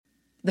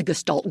The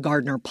Gestalt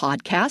Gardener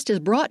podcast is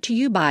brought to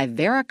you by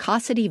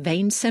Veracosity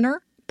Vein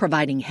Center,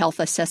 providing health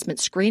assessment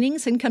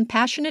screenings and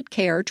compassionate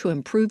care to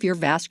improve your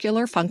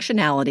vascular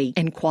functionality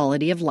and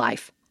quality of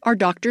life. Our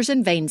doctors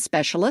and vein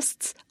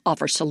specialists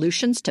offer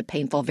solutions to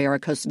painful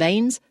varicose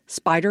veins,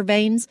 spider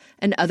veins,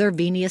 and other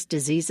venous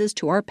diseases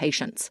to our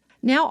patients.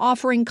 Now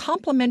offering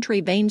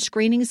complimentary vein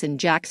screenings in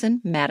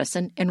Jackson,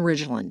 Madison, and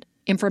Ridgeland.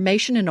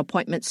 Information and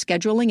appointment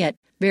scheduling at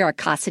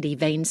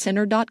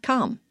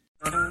veracosityveincenter.com.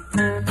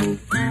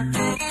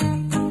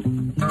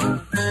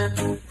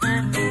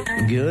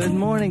 Good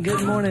morning.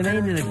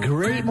 Ain't it a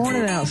great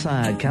morning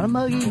outside? Kind of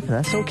muggy, but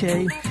that's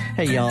okay.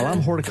 Hey, y'all,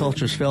 I'm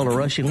horticulturist Felder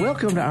Rushing.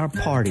 Welcome to our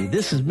party.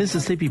 This is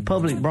Mississippi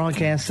Public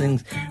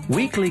Broadcasting's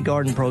weekly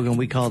garden program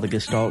we call the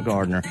Gestalt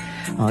Gardener.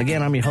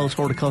 Again, I'm your host,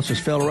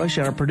 horticulturist Felder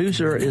Rushing. Our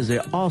producer is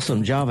the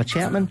awesome Java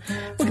Chapman.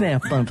 We're going to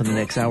have fun for the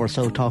next hour or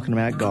so talking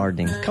about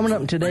gardening. Coming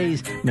up in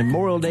today's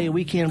Memorial Day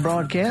weekend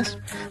broadcast,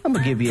 I'm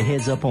going to give you a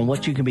heads up on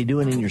what you can be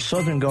doing in your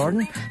southern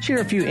garden, share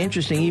a few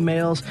interesting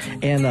emails,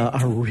 and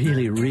a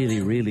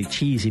really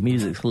cheesy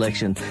music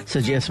selection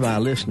suggested by a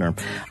listener.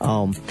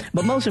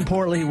 But most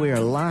importantly, we are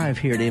live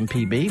here at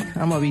MPB.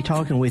 I'm going to be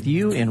talking with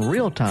you in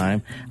real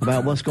time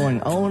about what's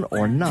going on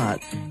or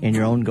not in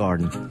your own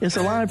garden. It's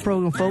a live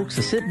program, folks,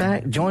 so sit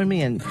back, join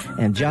me and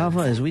Java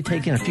as we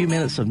take in a few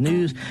minutes of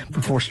news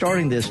before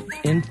starting this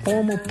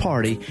informal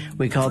party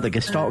we call the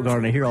Gestalt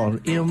Gardener here on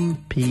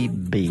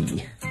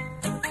MPB.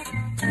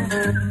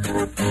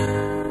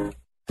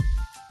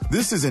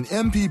 This is an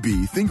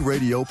MPB Think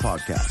Radio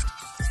podcast.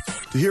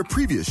 To hear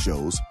previous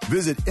shows,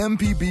 visit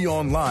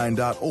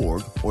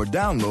mpbonline.org or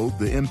download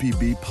the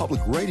MPB Public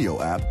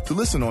Radio app to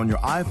listen on your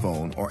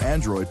iPhone or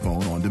Android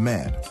phone on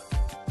demand.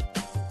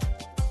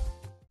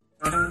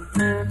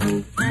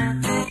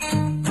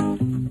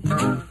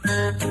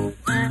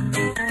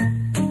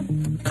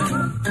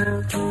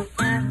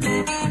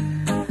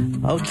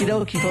 Okie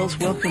dokie, folks.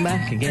 Welcome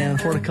back again.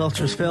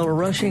 Horticulturist Felder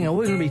Rushing, and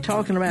we're going to be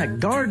talking about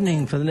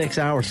gardening for the next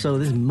hour or so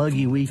this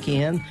muggy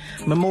weekend,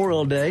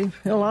 Memorial Day.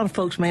 A lot of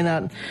folks may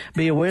not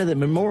be aware that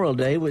Memorial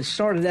Day, which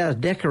started out as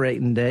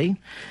Decorating Day,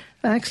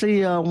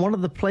 actually one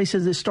of the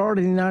places that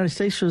started in the United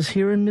States was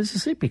here in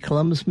Mississippi,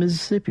 Columbus,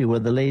 Mississippi, where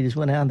the ladies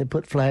went out and they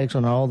put flags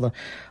on all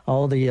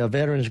the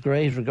veterans'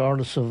 graves,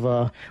 regardless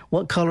of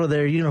what color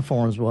their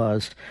uniforms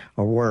was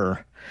or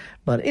were.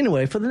 But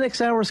anyway, for the next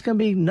hour, it's going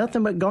to be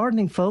nothing but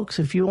gardening, folks.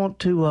 If you want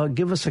to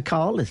give us a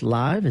call, it's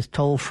live. It's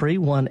toll-free,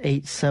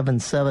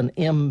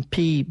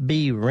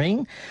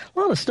 1-877-MPB-RING. A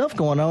lot of stuff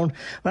going on.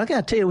 But I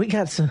got to tell you, we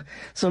got some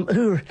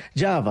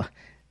Java.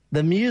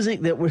 The music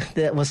that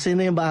was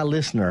sent in by a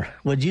listener,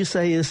 would you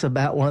say it's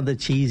about one of the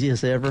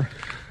cheesiest ever?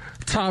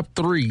 Top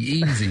 3,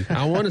 easy.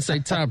 I want to say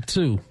top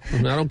 2.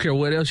 I don't care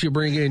what else you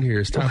bring in here.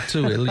 It's top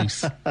 2 at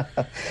least.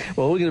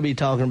 Well, we're going to be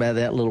talking about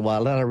that in a little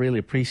while, and I really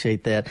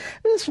appreciate that.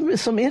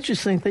 There's some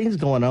interesting things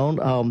going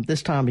on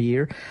this time of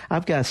year.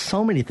 I've got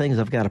so many things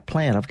I've got to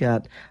plant. I've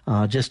got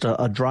just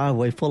a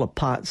driveway full of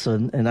pots,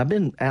 and I've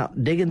been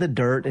out digging the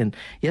dirt, and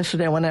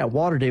yesterday I went out and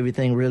watered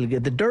everything really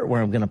good. The dirt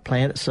where I'm going to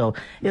plant it, so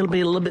it'll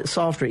be a little bit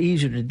softer,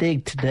 easier to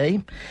dig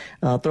today.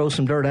 Throw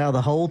some dirt out of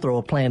the hole, throw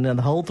a plant in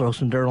the hole, throw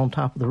some dirt on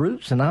top of the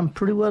roots, and I'm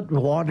pretty well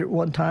watered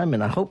one time,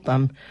 and I hope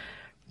I'm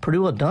pretty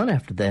well done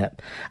after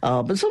that.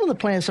 But some of the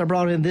plants I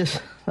brought in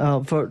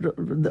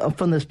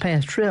from this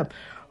past trip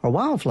are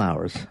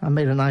wildflowers. I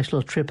made a nice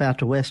little trip out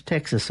to West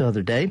Texas the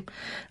other day.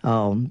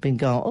 Been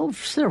gone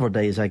for several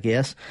days, I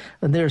guess.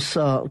 And there's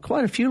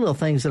quite a few little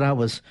things that I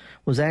was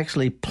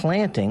actually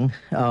planting.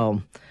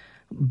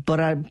 But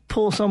I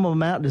pulled some of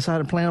them out and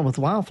decided to plant them with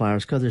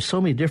wildflowers because there's so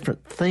many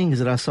different things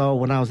that I saw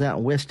when I was out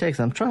in West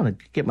Texas. I'm trying to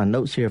get my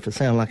notes here if it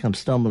sounds like I'm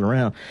stumbling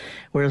around.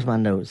 Where's my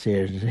notes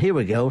here? Here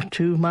we go,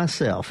 to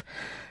myself.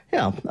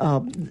 Yeah,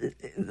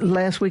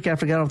 last week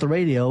after I got off the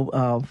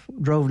radio,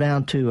 drove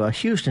down to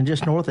Houston,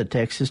 just north of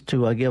Texas,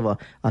 to give a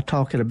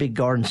talk at a big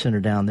garden center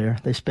down there.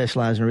 They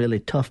specialize in really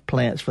tough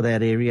plants for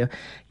that area,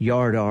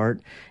 yard art,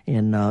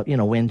 and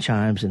wind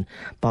chimes and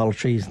bottle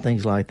trees and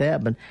things like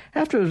that. But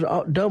after I was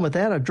done with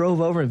that, I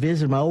drove over and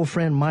visited my old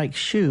friend Mike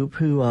Shoup,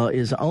 who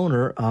is the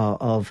owner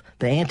of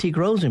the Antique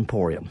Rose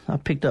Emporium. I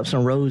picked up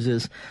some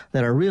roses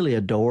that I really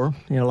adore.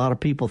 A lot of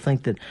people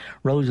think that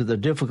roses are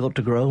difficult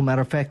to grow.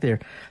 Matter of fact, there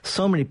are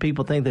so many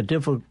people think they're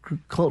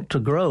difficult to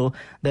grow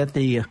that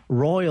the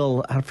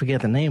Royal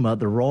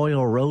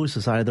Rose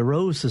Society, the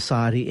Rose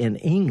Society in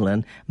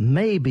England,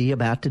 may be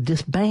about to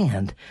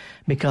disband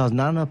because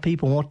not enough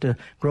people want to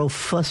grow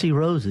fussy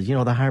roses.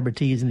 The hybrid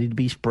teas need to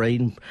be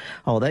sprayed and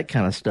all that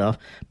kind of stuff.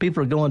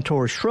 People are going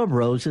towards shrub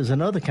roses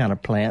and other kind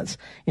of plants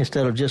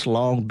instead of just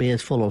long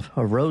beds full of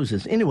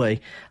roses. Anyway,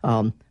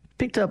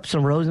 picked up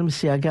some roses. Let me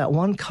see. I got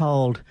one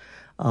called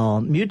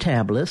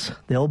Mutabilis,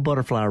 the old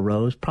butterfly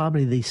rose,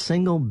 probably the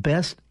single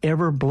best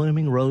ever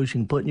blooming rose you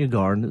can put in your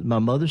garden. My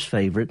mother's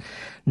favorite.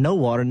 No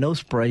water, no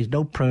sprays,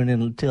 no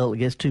pruning until it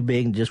gets too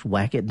big and just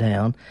whack it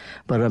down.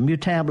 But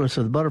Mutabilis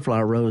of the butterfly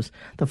rose,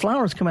 the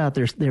flowers come out,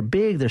 they're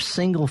big, they're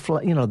single,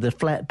 the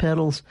flat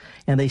petals,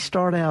 and they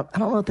start out, I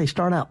don't know if they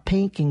start out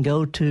pink and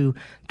go to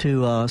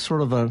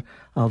sort of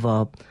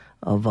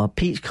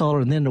peach color,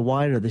 and then the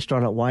white, or they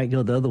start out white,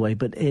 go the other way.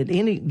 But at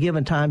any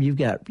given time, you've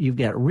got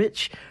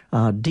rich,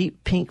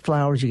 deep pink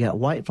flowers, you got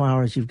white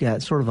flowers, you've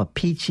got sort of a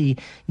peachy,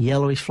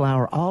 yellowish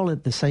flower, all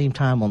at the same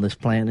time on this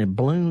plant. It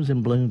blooms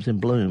and blooms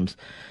and blooms.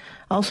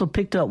 I also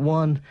picked up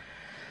one,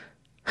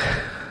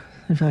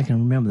 if I can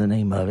remember the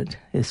name of it.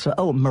 It's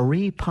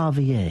Marie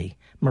Pavier.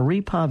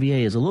 Marie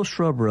Pavier is a little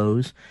shrub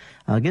rose,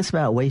 I guess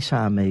about waist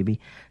high maybe,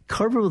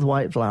 covered with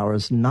white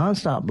flowers,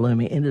 nonstop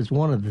blooming. It is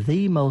one of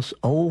the most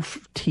old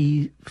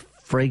tea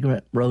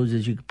fragrant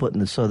roses you could put in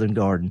the southern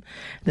garden.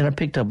 Then I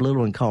picked up a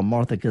little one called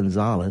Martha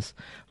Gonzalez,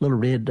 little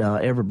red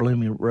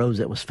ever-blooming rose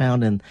that was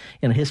found in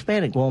a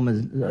Hispanic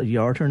woman's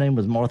yard. Her name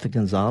was Martha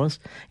Gonzalez.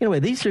 Anyway,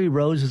 these three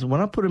roses,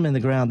 when I put them in the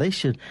ground,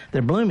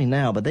 they're blooming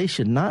now, but they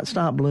should not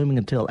stop blooming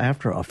until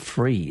after a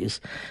freeze.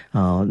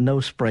 No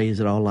sprays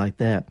at all like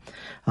that.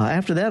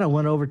 After that, I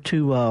went over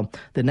to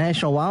the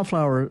National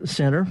Wildflower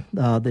Center,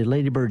 the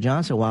Lady Bird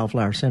Johnson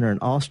Wildflower Center in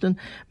Austin,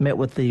 met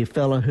with the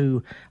fellow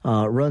who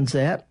runs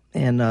that,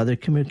 and the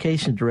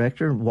communications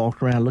director,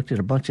 walked around, looked at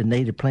a bunch of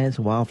native plants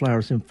and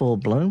wildflowers in full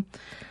bloom.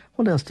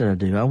 What else did I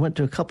do? I went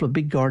to a couple of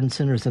big garden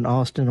centers in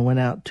Austin and went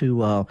out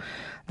to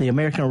the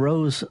American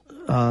Rose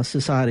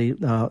Society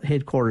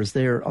headquarters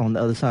there on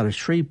the other side of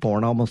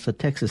Shreveport, almost the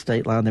Texas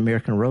state line, the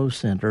American Rose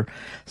Center.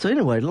 So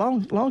anyway,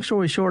 long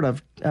story short,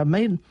 I've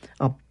made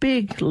a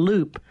big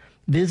loop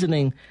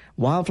visiting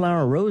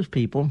wildflower and rose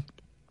people,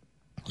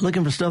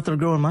 looking for stuff that'll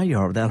grow in my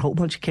yard without a whole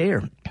bunch of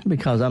care,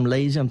 because I'm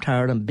lazy, I'm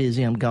tired, I'm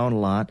busy, I'm gone a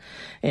lot,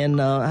 and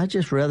I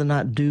just rather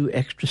not do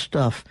extra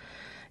stuff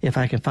if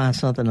I can find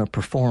something that'll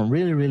perform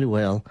really, really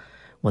well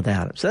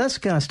without it. So that's the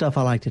kind of stuff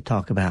I like to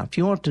talk about. If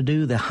you want to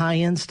do the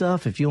high-end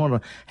stuff, if you want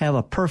to have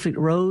a perfect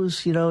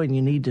rose, and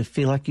you need to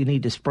feel like you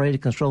need to spray to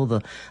control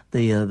the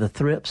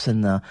thrips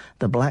and the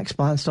black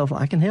spot and stuff,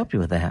 I can help you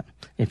with that.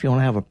 If you want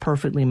to have a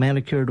perfectly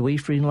manicured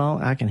weed-free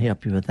lawn, I can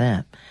help you with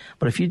that.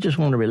 But if you just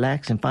want to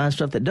relax and find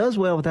stuff that does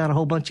well without a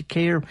whole bunch of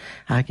care,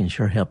 I can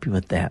sure help you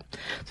with that.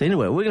 So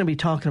anyway, we're going to be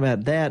talking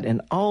about that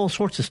and all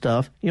sorts of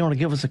stuff. You want to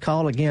give us a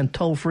call, again,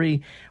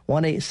 toll-free,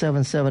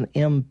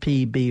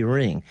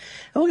 1-877-MPB-RING. And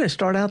we're going to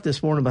start out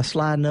this morning by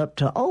sliding up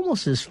to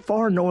almost as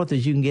far north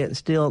as you can get and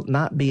still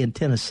not be in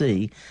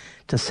Tennessee,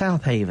 to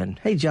South Haven.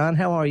 Hey, John,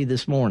 how are you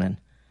this morning?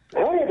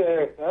 Hey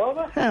there,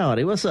 fella.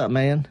 Howdy. What's up,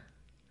 man?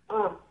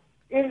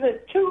 Is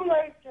it too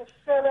late to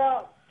set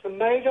out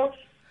tomatoes?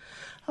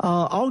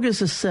 August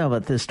the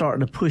 7th is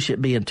starting to push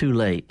it being too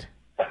late.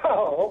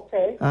 Oh,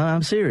 okay.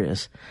 I'm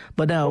serious.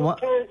 But now,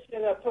 what kind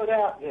should I put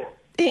out now?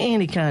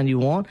 Any kind you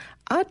want.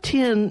 I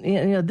tend,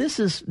 this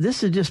is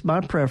just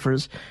my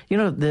preference.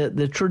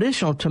 The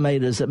traditional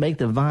tomatoes that make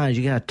the vines,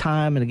 you got to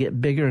time and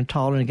get bigger and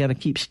taller, and you got to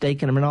keep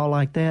staking them and all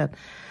like that.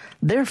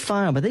 They're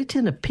fine, but they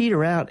tend to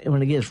peter out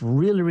when it gets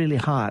really, really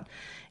hot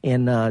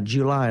in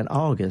July and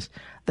August.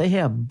 They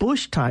have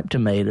bush-type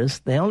tomatoes.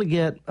 They only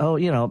get,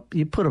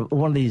 you put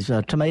one of these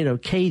tomato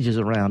cages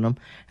around them,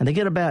 and they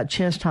get about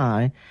chest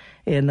high,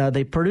 and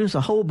they produce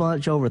a whole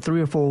bunch over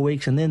 3 or 4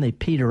 weeks, and then they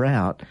peter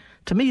out.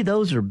 To me,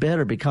 those are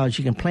better because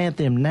you can plant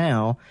them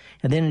now,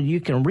 and then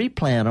you can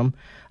replant them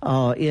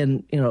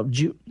in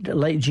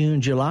late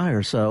June, July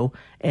or so,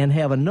 and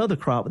have another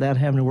crop without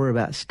having to worry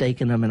about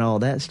staking them and all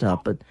that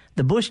stuff. But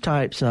the bush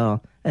types,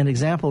 an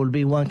example would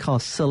be one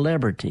called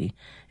Celebrity.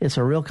 It's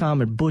a real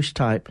common bush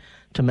type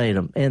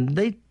tomato, and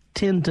they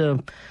tend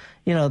to,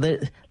 they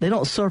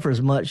don't suffer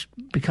as much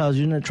because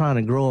you're not trying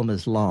to grow them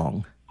as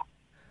long.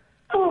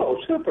 Oh,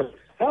 super.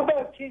 How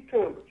about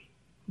cucumbers?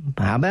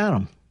 How about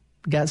them?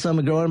 Got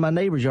some growing in my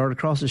neighbor's yard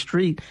across the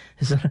street.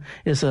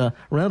 It's a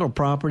rental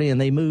property, and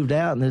they moved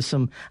out, and there's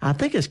some, I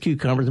think it's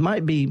cucumbers. It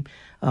might be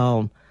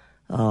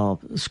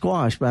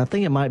squash, but I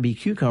think it might be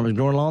cucumbers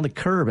growing along the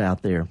curb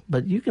out there.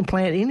 But you can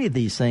plant any of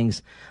these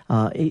things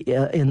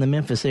in the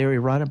Memphis area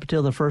right up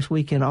until the first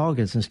week in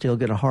August and still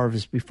get a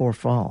harvest before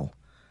fall.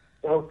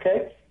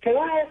 Okay. Can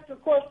I ask a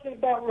question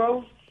about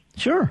roses?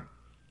 Sure.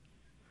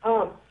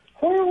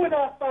 Where would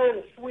I find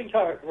a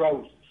sweetheart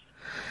roses?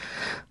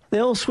 The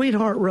old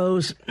sweetheart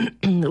rose,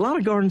 a lot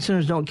of garden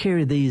centers don't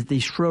carry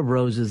these shrub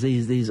roses,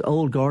 these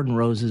old garden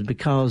roses,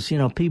 because,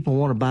 people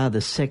want to buy the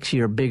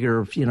sexier,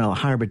 bigger,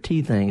 hybrid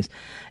tea things.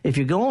 If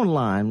you go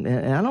online,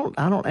 and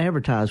I don't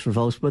advertise for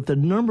folks, but the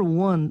number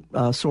one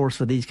source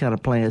for these kind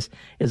of plants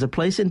is a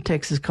place in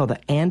Texas called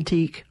the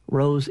Antique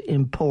Rose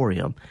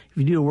Emporium. If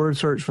you do a word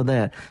search for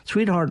that,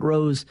 sweetheart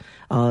rose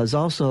is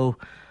also,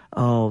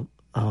 I'm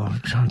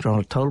drawing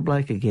a total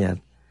blank again,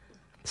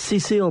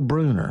 Cecile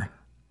Bruner.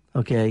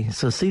 Okay,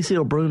 so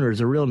Cecile Bruner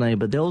is a real name,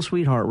 but the old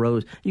sweetheart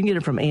rose, you can get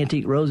it from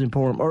Antique Rose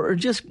Emporium, or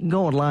just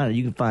go online and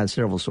you can find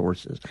several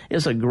sources.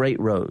 It's a great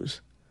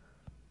rose.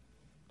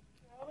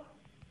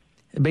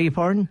 Beg your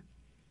pardon?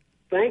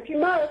 Thank you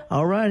much.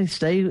 All righty,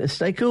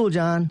 stay cool,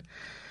 John.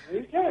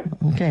 Okay.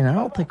 Okay, now I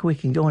don't think we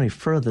can go any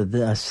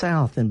further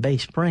south than Bay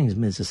Springs,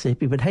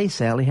 Mississippi, but hey,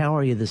 Sally, how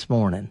are you this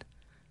morning?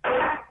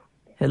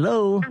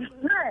 Hello? I'm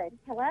good.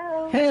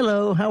 Hello?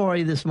 Hello, how are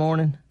you this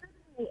morning?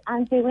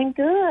 I'm doing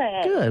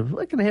good. Good.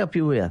 What can I help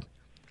you with?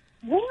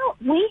 Well,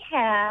 we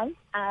have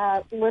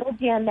little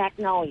gem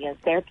magnolias.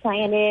 They're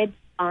planted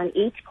on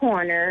each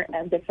corner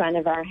of the front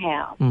of our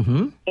house.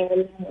 Mm-hmm.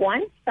 And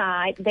one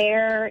side,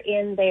 they're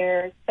in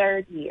their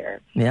third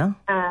year. Yeah.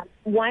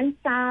 One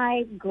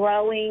side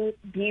growing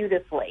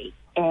beautifully,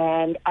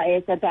 and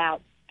it's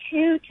about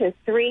 2 to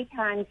 3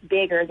 times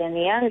bigger than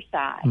the other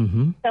side.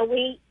 Mm-hmm. So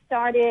we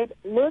started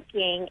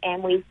looking,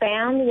 and we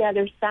found the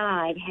other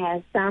side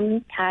has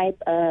some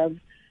type of,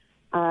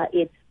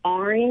 it's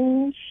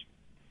orange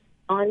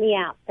on the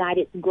outside.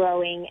 It's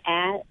growing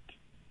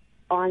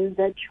on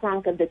the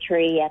trunk of the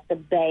tree, at the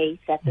base,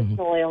 at the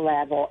soil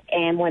level.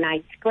 And when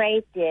I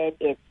scraped it,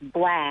 it's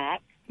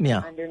black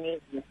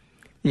underneath.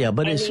 Yeah,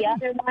 but the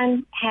other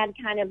one had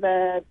kind of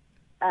a,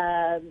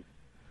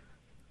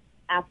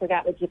 I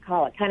forgot what you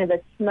call it, kind of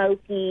a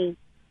smoky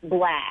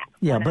black.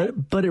 Yeah,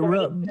 but it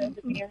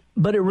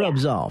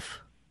rubs off.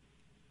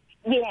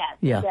 Yes,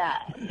 yeah.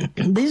 It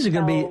does. These are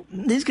going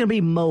to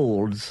be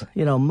molds.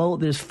 Mold.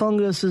 There's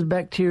fungus, there's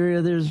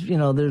bacteria,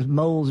 there's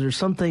molds. There's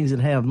some things that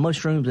have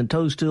mushrooms and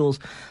toadstools.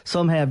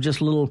 Some have just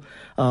little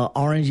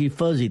orangey,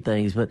 fuzzy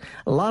things. But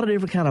a lot of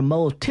different kind of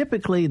molds.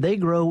 Typically, they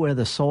grow where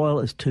the soil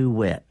is too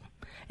wet,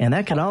 and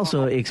that can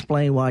also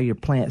explain why your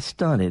plant's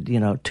stunted.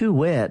 Too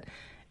wet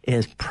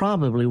is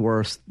probably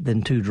worse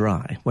than too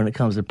dry when it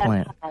comes to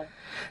plant.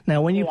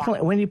 Now, when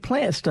you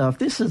plant stuff,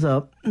 this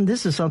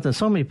is something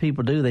so many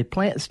people do. They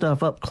plant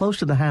stuff up close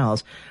to the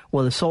house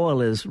where the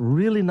soil is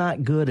really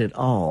not good at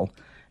all.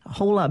 A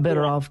whole lot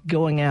better off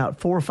going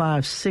out 4,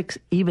 5, 6,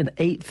 even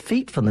 8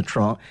 feet from the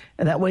trunk,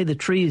 and that way the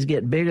trees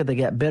get bigger. They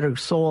got better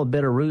soil,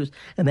 better roots,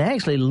 and they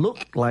actually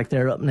look like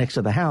they're up next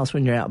to the house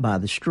when you're out by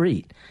the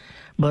street.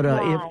 But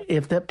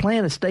if that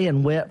plant is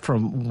staying wet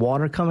from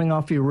water coming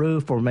off your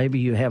roof, or maybe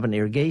you have an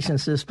irrigation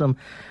system,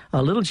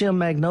 a little gem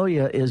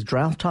magnolia is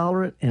drought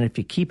tolerant, and if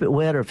you keep it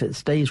wet, or if it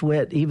stays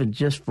wet even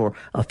just for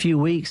a few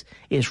weeks,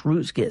 its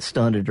roots get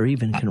stunted or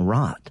even can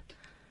rot.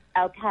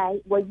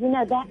 Okay. Well,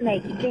 that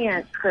makes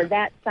sense for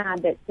that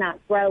side that's not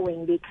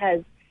growing,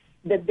 because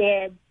the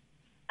bed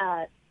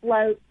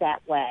floats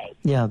that way.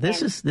 Yeah,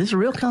 this is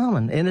real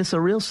common, and it's a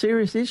real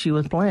serious issue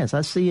with plants.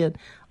 I see it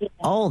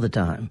all the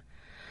time.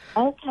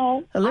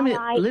 Okay. Let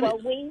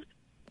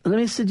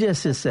me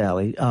suggest this,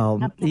 Sally.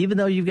 Even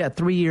though you've got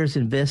 3 years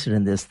invested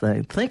in this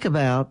thing, think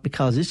about,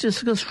 because it's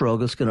just a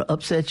struggle. It's going to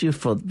upset you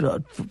for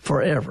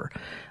forever.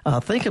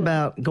 Think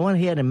about going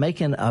ahead and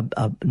making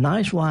a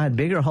nice, wide,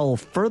 bigger hole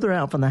further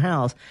out from the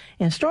house,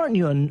 and starting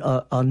you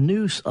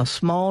a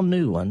small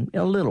new one,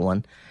 a little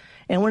one.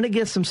 And when it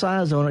gets some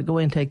size on it, go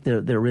ahead and take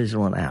the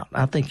original one out.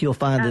 I think you'll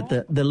find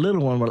that the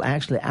little one will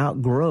actually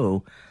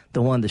outgrow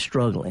the one that's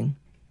struggling.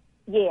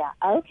 Yeah.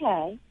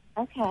 Okay.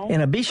 Okay.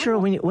 And be sure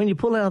when you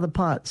pull it out of the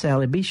pot,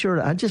 Sally, be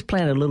sure I just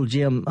planted a little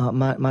gem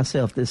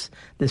myself this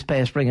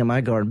past spring in my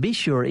garden. Be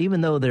sure,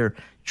 even though they're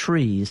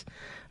trees,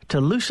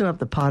 to loosen up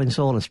the potting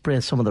soil and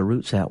spread some of the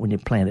roots out when you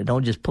plant it.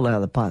 Don't just pull it out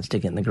of the pot and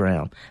stick it in the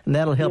ground. And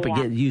that'll help it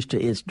get used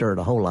to its dirt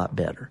a whole lot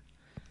better.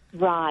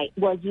 Right.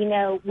 Well,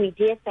 we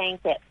did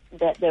think that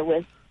there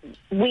was.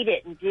 We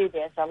didn't do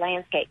this. A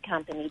landscape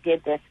company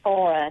did this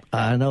for us.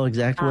 I know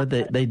exactly what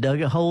they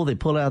dug a hole, they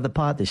pulled it out of the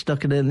pot, they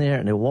stuck it in there,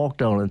 and they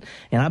walked on it.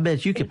 And I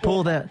bet you could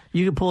pull that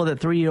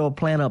 3-year-old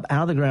plant up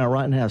out of the ground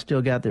right now.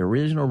 Still got the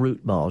original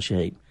root ball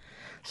shape.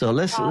 So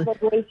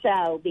probably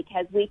so,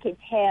 because we could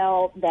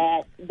tell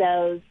that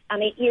those. I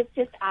mean, it's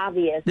just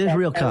obvious. This is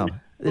real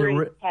common.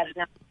 Roots have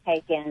not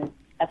taken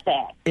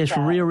effect. It's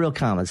real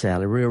common,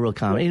 Sally. Real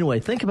common. Anyway,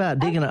 think about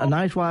digging a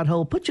nice wide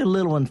hole. Put your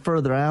little one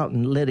further out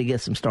and let it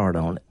get some start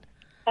on it.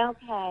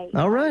 Okay.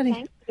 All righty.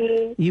 Thank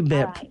you. You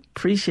bet. Right.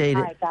 Appreciate it.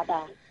 All right.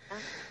 Bye-bye.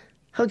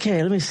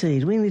 Okay, let me see.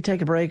 Do we need to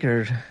take a break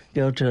or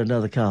go to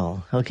another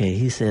call? Okay,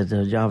 he said,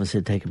 Java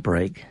said take a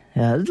break.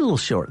 It's a little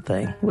short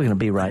thing. We're going to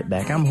be right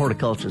back. I'm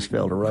horticulturist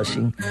Felder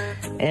Rushing,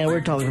 and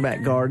we're talking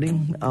about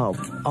gardening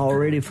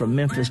already from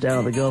Memphis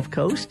down to the Gulf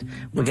Coast.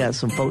 We got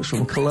some folks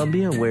from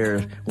Columbia,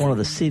 where one of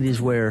the cities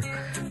where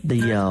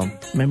the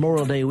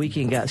Memorial Day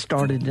weekend got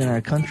started in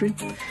our country.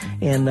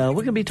 And we're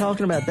going to be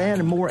talking about that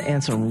and more,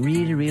 and some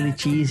really, really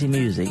cheesy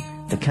music.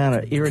 The kind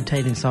of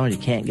irritating songs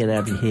you can't get out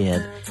of your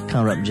head,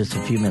 coming up in just a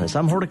few minutes.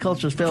 I'm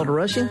horticulturist Felder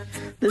Rushing.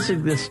 This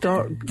is the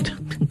start.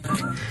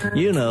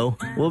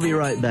 We'll be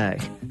right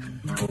back.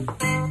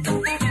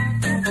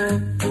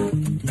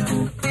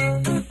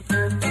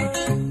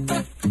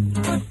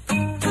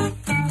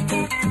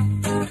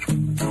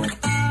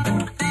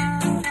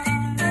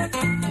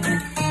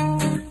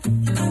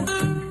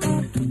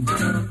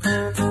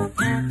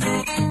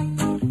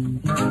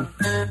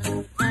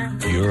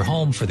 Your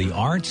home for the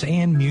arts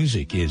and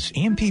music is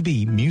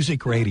MPB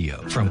Music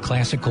Radio. From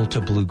classical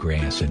to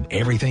bluegrass and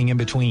everything in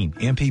between,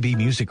 MPB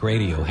Music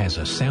Radio has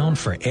a sound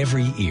for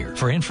every ear.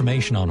 For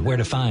information on where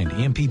to find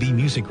MPB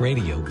Music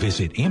Radio,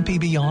 visit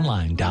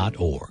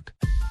mpbonline.org.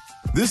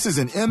 This is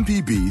an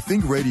MPB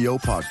Think Radio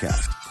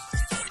podcast.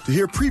 To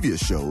hear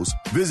previous shows,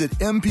 visit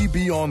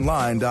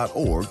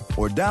mpbonline.org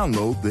or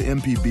download the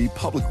MPB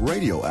Public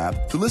Radio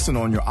app to listen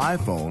on your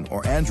iPhone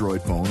or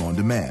Android phone on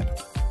demand.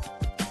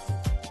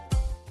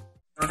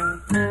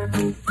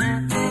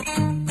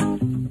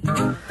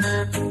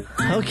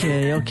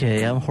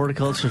 Okay. I'm a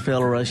horticulture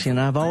fellow, Rusty, and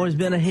I've always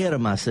been ahead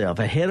of myself,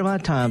 ahead of my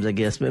times, I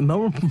guess. But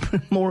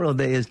Memorial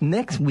Day is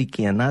next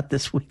weekend, not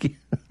this weekend.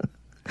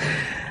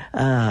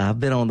 I've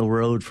been on the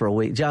road for a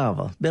week.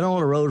 Java, been on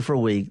the road for a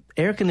week.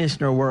 Air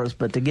conditioner works,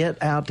 but to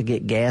get out to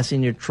get gas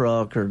in your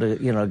truck or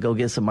to, go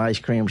get some ice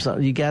cream or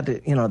something, you got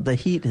to, the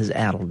heat has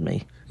addled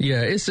me.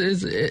 Yeah,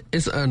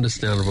 it's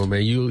understandable,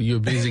 man. You're a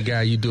busy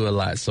guy. You do a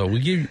lot, so we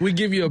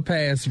give you a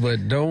pass,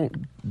 but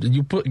don't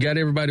got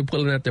everybody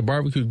pulling out their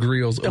barbecue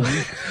grills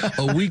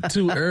a week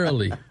too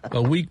early.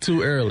 A week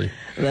too early.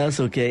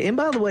 That's okay. And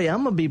by the way,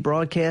 I'm gonna be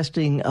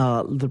broadcasting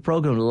the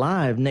program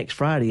live next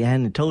Friday. I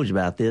hadn't told you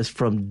about this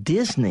from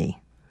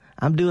Disney.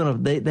 I'm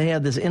doing they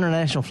have this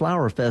International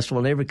Flower Festival,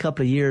 and every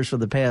couple of years for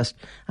the past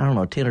 10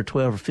 or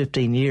 12 or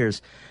 15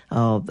 years,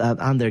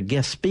 I'm their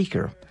guest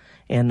speaker.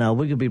 And we're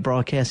going to be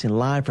broadcasting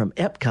live from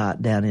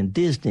Epcot down in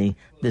Disney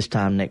this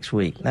time next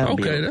week.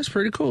 That's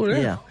pretty cool.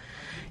 Yeah.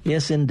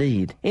 Yes,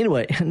 indeed.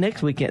 Anyway,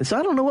 next weekend. So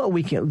I don't know what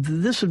weekend.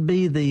 This would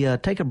be the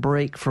take a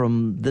break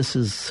from this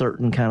is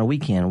certain kind of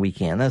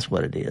weekend. That's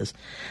what it is.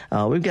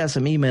 We've got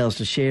some emails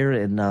to share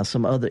and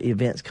some other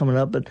events coming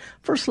up. But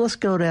first, let's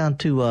go down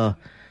to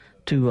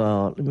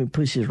let me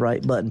push his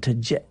right button,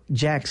 to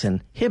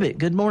Jackson. Hibbett,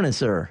 good morning,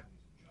 sir.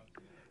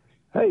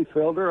 Hey,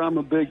 Felder. I'm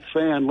a big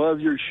fan. Love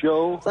your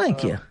show.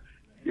 Thank you.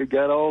 You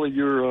got all of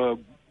your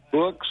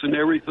books and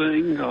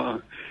everything.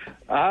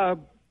 I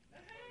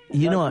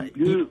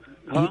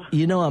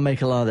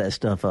make a lot of that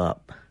stuff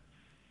up.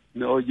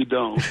 No, you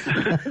don't.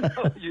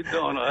 No, you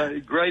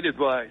don't. Great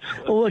advice.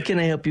 Well, what can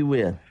I help you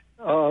with?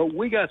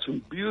 We got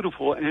some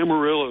beautiful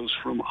amaryllis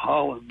from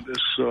Holland this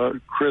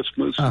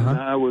Christmas, and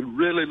I would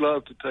really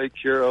love to take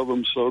care of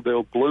them so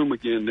they'll bloom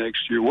again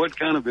next year. What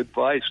kind of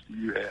advice do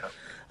you have?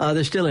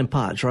 They're still in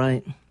pots,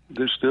 right?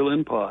 They're still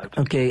in pots.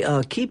 Okay,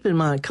 keep in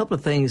mind a couple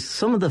of things.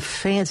 Some of the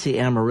fancy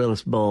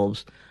amaryllis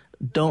bulbs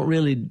don't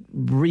really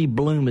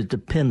rebloom as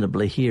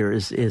dependably here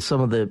as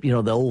some of the,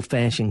 the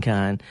old-fashioned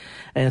kind.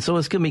 And so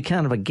it's going to be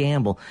kind of a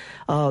gamble.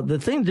 The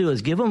thing to do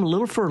is give them a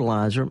little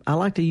fertilizer. I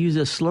like to use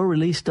this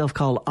slow-release stuff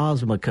called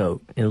Osmocote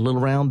in little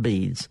round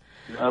beads.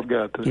 I've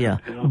got that. Yeah.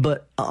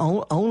 But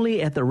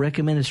only at the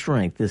recommended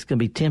strength. It's going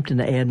to be tempting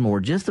to add more.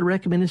 Just the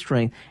recommended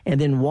strength.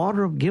 And then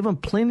water, give them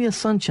plenty of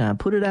sunshine.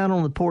 Put it out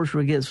on the porch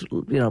where it gets,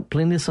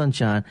 plenty of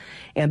sunshine.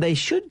 And they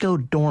should go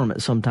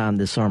dormant sometime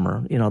this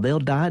summer. They'll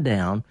die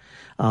down.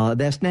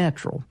 That's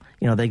natural.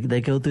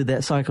 They go through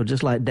that cycle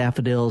just like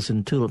daffodils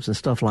and tulips and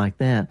stuff like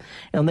that.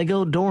 And they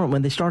go dormant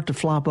when they start to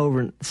flop over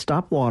and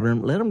stop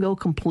watering, let them go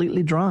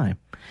completely dry.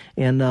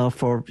 And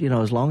for,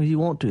 as long as you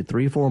want to,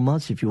 3 or 4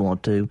 months if you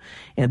want to.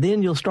 And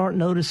then you'll start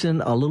noticing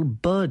a little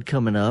bud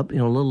coming up, a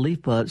little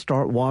leaf bud,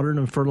 start watering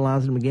and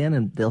fertilizing them again,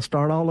 and they'll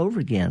start all over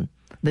again.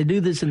 They do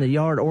this in the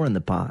yard or in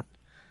the pot.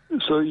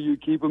 So you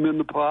keep them in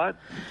the pot?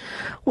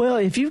 Well,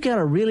 if you've got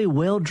a really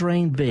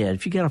well-drained bed,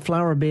 if you've got a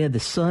flower bed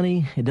that's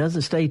sunny, it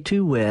doesn't stay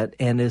too wet,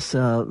 and it's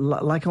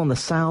like on the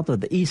south or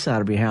the east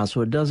side of your house,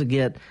 so it doesn't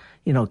get,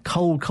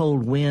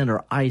 cold wind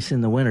or ice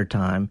in the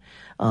wintertime.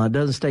 It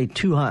doesn't stay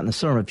too hot in the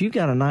summer. If you've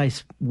got a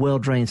nice,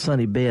 well-drained,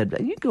 sunny bed,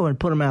 you can go and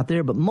put them out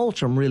there, but mulch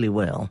them really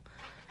well.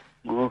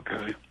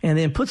 Okay. And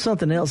then put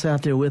something else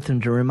out there with them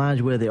to remind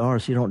you where they are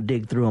so you don't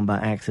dig through them by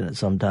accident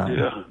sometime.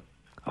 Yeah.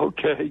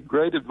 Okay,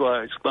 great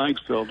advice.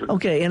 Thanks, Felder.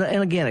 Okay, and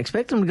again,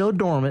 expect them to go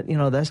dormant.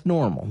 That's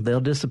normal.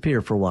 They'll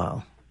disappear for a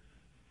while.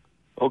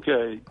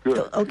 Okay, good.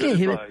 Okay,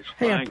 good advice.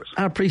 Hey, Thanks.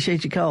 I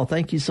appreciate your call.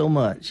 Thank you so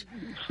much.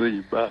 See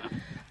you. Bye.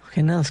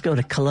 Okay, now let's go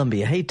to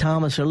Columbia. Hey,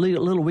 Thomas, a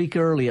little week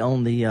early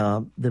on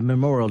the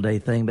Memorial Day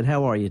thing, but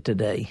how are you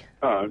today?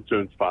 I'm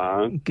doing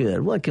fine.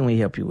 Good. What can we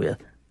help you with?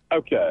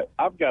 Okay,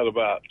 I've got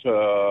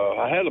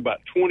I had about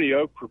 20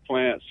 okra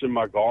plants in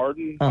my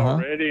garden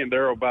already, and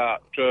they're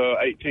about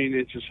 18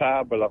 inches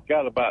high, but I've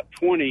got about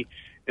 20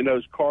 in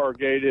those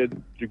corrugated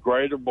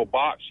degradable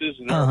boxes,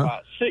 and they're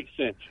about 6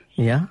 inches.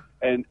 Yeah.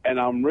 And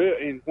I'm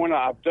really,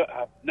 I've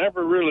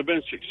never really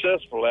been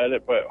successful at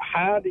it, but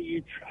how do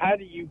you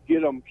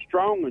get them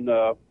strong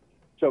enough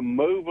to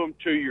move them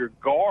to your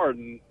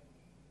garden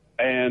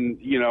and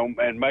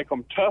make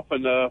them tough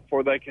enough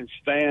where they can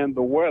stand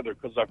the weather?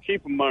 Because I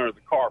keep them under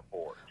the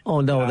carport. Oh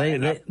no,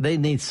 they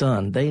need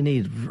sun. They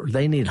need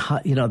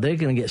hot. They're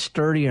going to get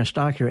sturdier and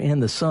stockier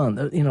in the sun.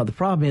 The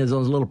problem is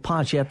those little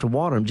pots, you have to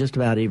water them just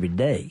about every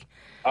day.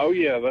 Oh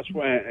yeah, that's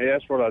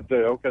what I do.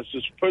 Okay, so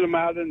just put them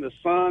out in the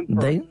sun.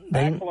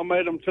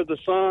 Acclimate them to the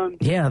sun.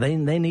 Yeah, they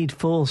need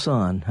full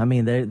sun. I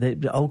mean,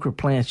 the okra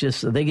plants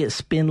they get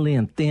spindly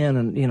and thin,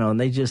 and and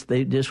they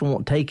just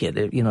won't take it.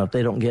 If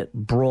they don't get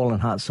broiling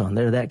hot sun,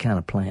 they're that kind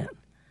of plant.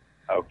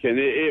 Okay,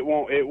 it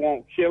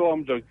won't kill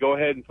them to go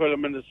ahead and put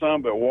them in the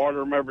sun, but water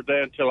them every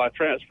day until I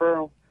transfer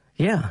them.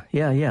 Yeah.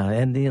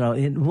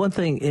 And one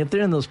thing, if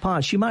they're in those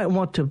pots, you might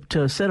want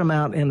to set them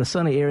out in the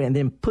sunny area and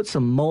then put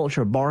some mulch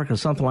or bark or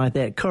something like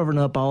that, covering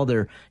up all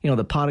their,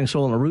 the potting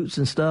soil and the roots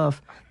and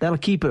stuff. That'll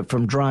keep it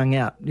from drying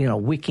out,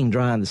 wicking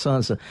dry in the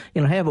sun. So,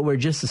 have it where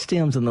just the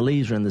stems and the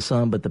leaves are in the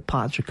sun, but the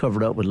pots are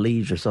covered up with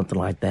leaves or something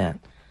like that.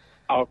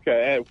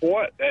 Okay. At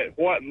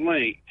what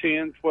length,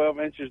 10, 12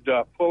 inches, do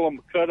I pull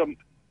them, cut them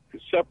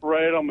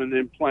separate them and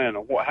then plant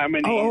them? How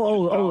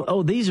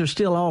many? These are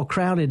still all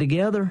crowded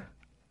together?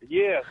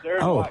 Yes, they're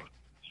like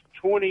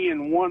 20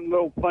 in one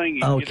little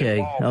thing.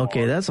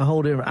 Okay, that's a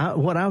whole different.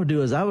 What I would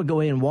do is I would go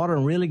in and water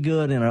them really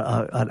good, and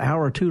an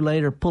hour or two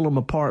later, pull them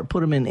apart, put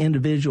them in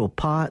individual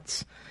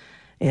pots,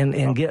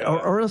 and get,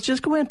 or else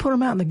just go ahead and put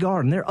them out in the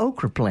garden. They're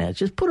okra plants.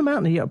 Just put them out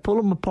in the yard, pull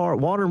them apart,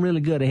 water them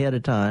really good ahead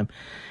of time,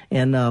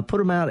 and put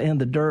them out in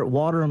the dirt,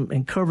 water them,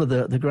 and cover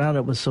the ground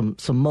up with some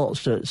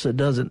mulch so it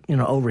doesn't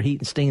overheat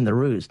and sting the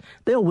roots.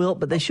 They'll wilt,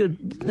 but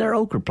they're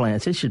okra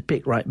plants. They should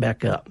pick right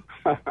back up.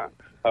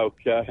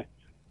 Okay,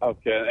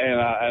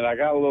 and I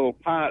got a little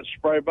pint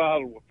spray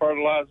bottle with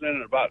fertilizer in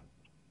it. About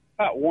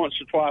once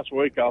or twice a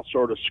week, I'll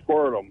sort of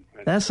squirt them.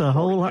 You're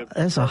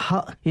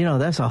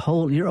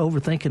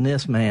overthinking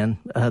this, man.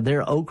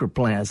 They're okra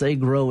plants. They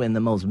grow in the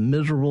most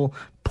miserable,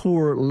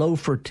 poor, low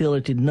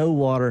fertility, no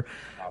water,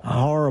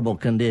 horrible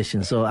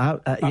conditions.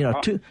 So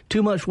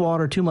too much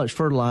water, too much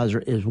fertilizer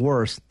is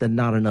worse than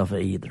not enough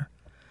of either.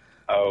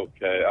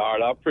 Okay, all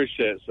right. I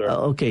appreciate it, sir.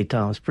 Okay,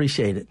 Thomas,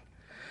 appreciate it.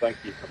 Thank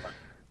you.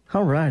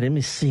 All right, let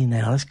me see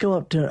now. Let's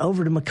go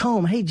over to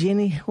Macomb. Hey,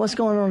 Jenny, what's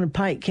going on in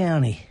Pike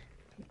County?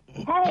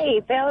 Hey,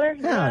 fellas,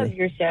 love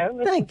your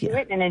show. Thank you.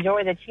 And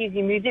enjoy the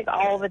cheesy music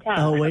all the time.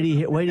 Oh, wait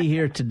to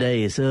hear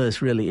today.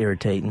 It's really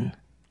irritating.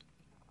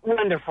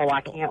 Wonderful.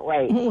 I can't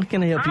wait. What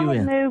can I help you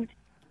in?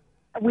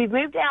 We've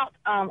moved out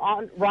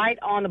right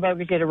on the Bogue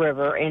Chitto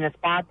River in a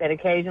spot that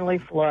occasionally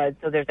floods,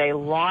 so there's a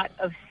lot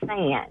of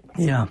sand.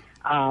 Yeah.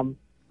 I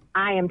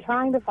am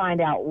trying to find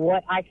out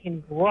what I can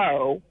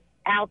grow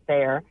out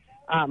there.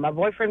 My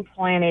boyfriend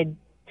planted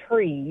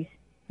trees,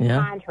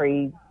 pine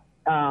trees,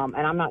 and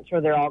I'm not sure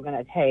they're all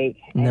going to take,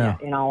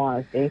 in all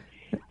honesty.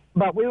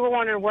 But we were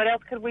wondering what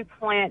else could we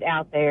plant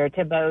out there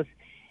to both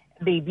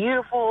be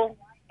beautiful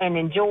and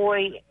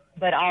enjoy,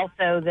 but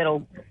also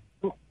that'll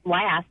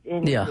last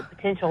in the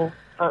potential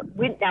for.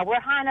 Now, we're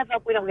high enough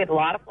up we don't get a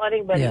lot of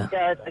flooding, but it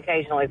does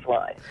occasionally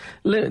flood.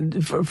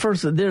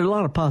 First, there are a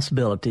lot of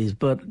possibilities,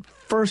 but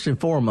first and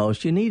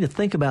foremost, you need to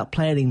think about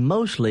planting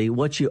mostly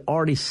what you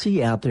already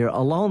see out there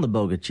along the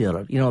Bogue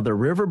Chitto. The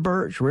river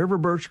birch. River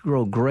birch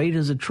grow great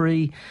as a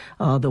tree.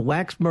 The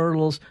wax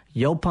myrtles,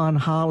 Yaupon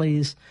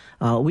hollies.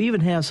 We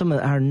even have some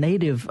of our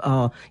native,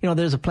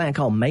 there's a plant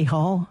called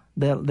mayhaw.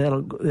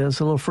 That's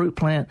a little fruit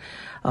plant.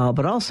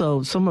 But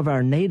also some of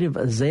our native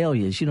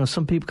azaleas.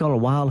 Some people call it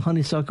wild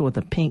honeysuckle with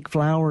the pink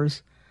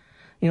flowers.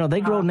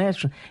 They grow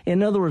naturally.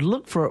 In other words,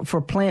 look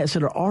for plants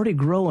that are already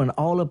growing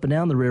all up and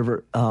down the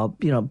river.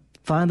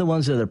 Find the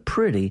ones that are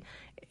pretty,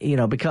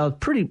 because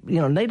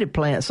native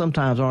plants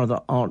sometimes aren't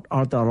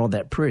all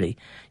that pretty.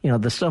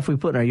 The stuff we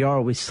put in our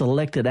yard, we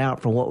selected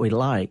out for what we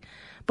like.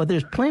 But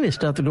there's plenty of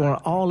stuff that's growing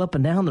all up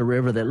and down the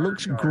river that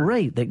looks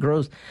great, that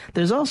grows.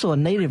 There's also a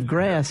native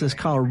grass that's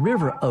called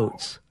river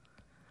oats.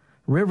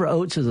 River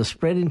oats is a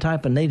spreading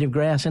type of native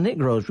grass, and it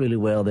grows really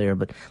well there.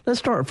 But let's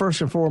start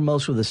first and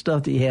foremost with the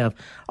stuff that you have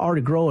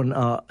already growing,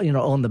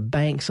 on the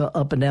banks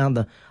up and down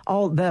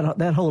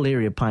that whole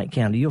area of Pike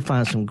County. You'll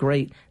find some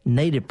great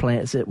native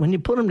plants that, when you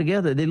put them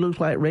together, they look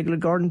like regular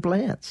garden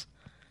plants.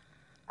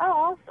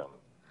 Oh, awesome!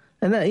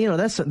 And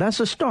that's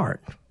a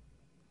start.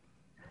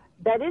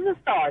 That is a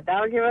start.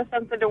 That'll give us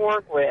something to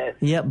work with.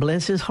 Yep,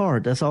 bless his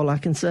heart. That's all I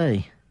can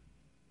say.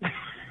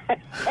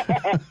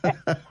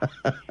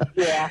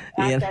 Yeah,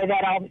 I say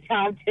that all the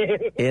time, too.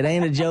 It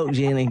ain't a joke,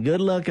 Jenny.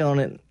 Good luck on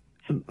it.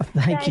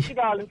 Thank you,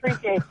 darling.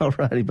 Appreciate it. All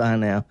righty, bye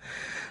now.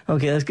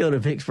 Okay, let's go to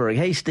Vicksburg.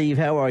 Hey, Steve,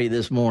 how are you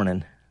this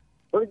morning?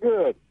 Pretty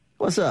good.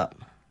 What's up?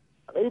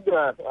 When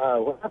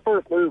I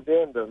first moved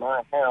into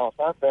my house,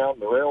 I found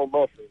morel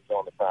mushrooms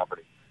on the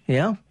property.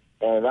 Yeah?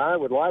 And I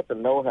would like to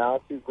know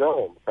how to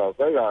grow them, because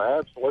they are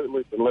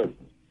absolutely delicious.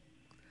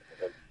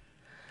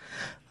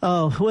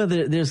 Oh, well,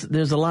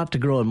 there's a lot to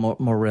grow in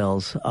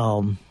morels,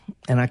 and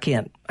I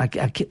can't.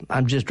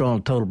 I'm just drawing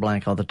a total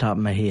blank off the top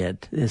of my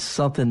head. It's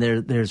something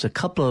there's a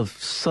couple of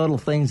subtle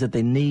things that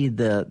they need.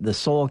 The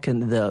soil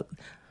can.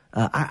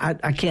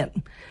 I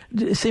can't.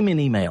 Send me an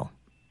email.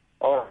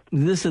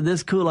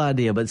 This cool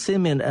idea, but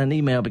send me an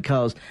email,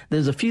 because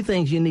there's a few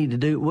things you need to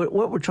do.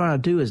 What we're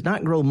trying to do is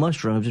not grow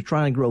mushrooms; we're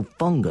trying to grow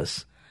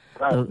fungus.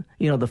 Right.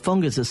 The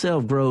fungus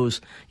itself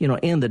grows,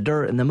 in the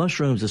dirt, and the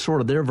mushrooms are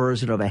sort of their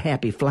version of a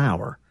happy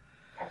flower.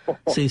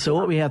 See, so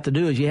what we have to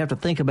do is you have to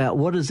think about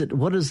what does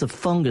the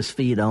fungus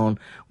feed on,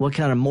 what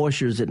kind of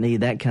moisture does it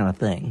need, that kind of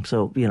thing.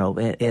 So,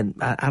 and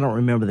I don't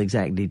remember the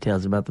exact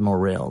details about the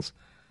morels.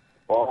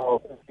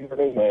 Well, I'll send you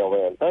an email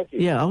then. Thank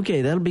you. Yeah,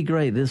 okay, that'll be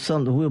great. This is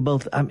something we'll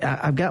both.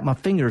 I've got my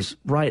fingers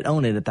right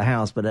on it at the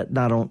house, but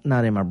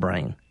not in my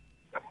brain.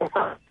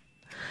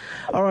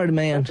 All right,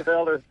 man. Thank you,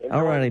 Elder.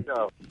 All righty,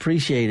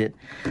 appreciate it.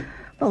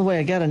 By the way,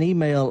 I got an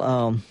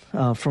email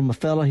from a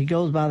fellow. He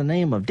goes by the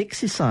name of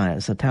Dixie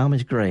Science,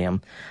 Talmadge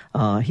Graham.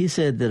 He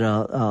said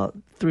that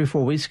 3 or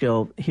 4 weeks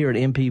ago here at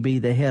MPB,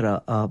 they had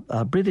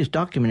a British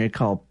documentary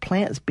called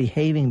Plants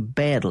Behaving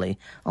Badly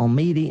on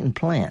Meat-Eating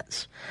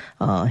Plants.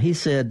 He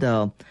said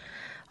that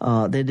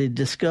they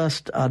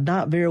discussed a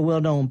not very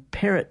well-known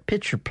parrot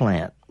pitcher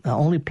plant, the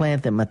only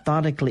plant that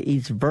methodically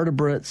eats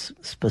vertebrates,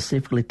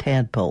 specifically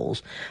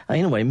tadpoles.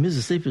 Anyway,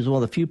 Mississippi is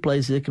one of the few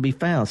places it can be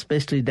found,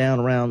 especially down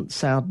around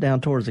south,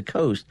 down towards the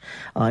coast,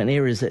 in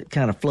areas that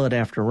kind of flood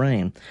after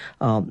rain.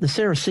 The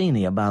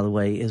Sarracenia, by the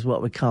way, is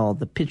what we call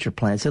the pitcher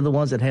plants. They're the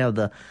ones that have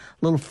the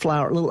little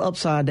flower, little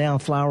upside down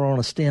flower on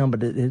a stem,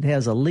 but it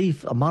has a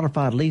leaf, a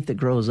modified leaf that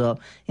grows up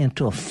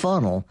into a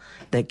funnel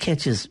that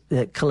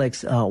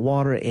collects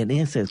water, and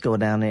insects go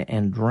down there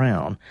and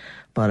drown.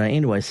 But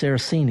anyway,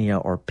 Sarracenia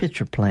or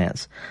pitcher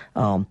plants.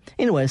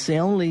 Anyway, it's the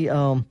only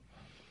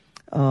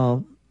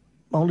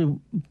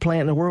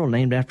plant in the world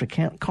named after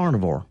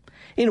carnivore.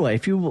 Anyway,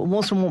 if you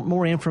want some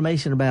more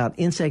information about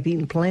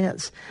insect-eating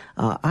plants,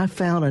 I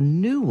found a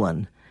new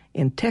one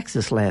in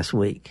Texas last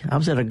week. I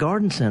was at a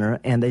garden center,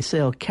 and they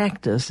sell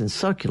cactus and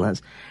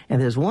succulents,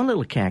 and there's one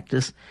little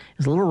cactus.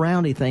 It's a little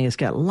roundy thing. It's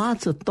got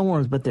lots of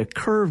thorns, but they're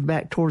curved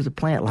back towards the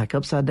plant like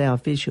upside-down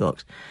fish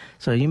hooks.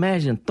 So you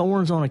imagine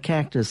thorns on a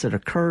cactus that are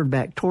curved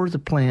back towards the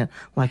plant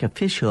like a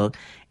fish hook.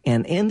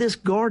 And in this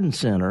garden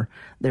center,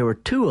 there were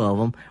two of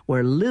them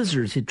where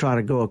lizards had tried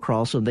to go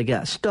across them. They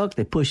got stuck.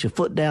 They pushed a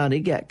foot down.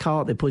 It got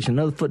caught. They pushed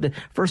another foot down.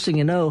 First thing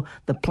you know,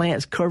 the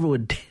plant's covered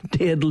with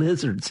dead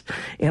lizards.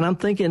 And I'm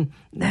thinking,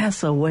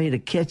 that's a way to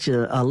catch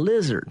a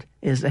lizard,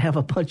 is to have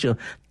a bunch of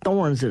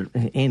thorns.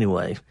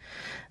 Anyway,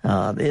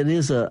 I'm going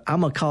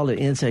to call it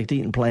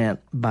insect-eating plant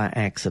by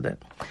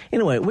accident.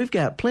 Anyway, we've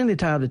got plenty of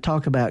time to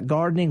talk about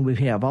gardening. We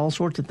have all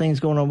sorts of things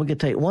going on. We're going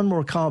to take one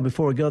more call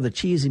before we go to the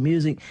cheesy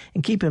music.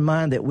 And keep in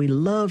mind that we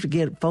love to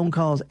get phone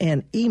calls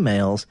and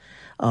emails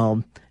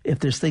if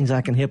there's things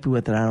I can help you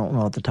with that I don't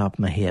know off the top of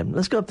my head.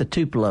 Let's go up to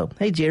Tupelo.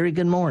 Hey, Jerry,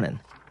 good morning.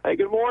 Hey,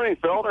 good morning,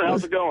 Felder.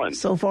 How's it going?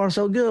 So far,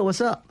 so good.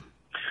 What's up?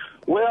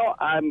 Well,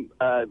 I'm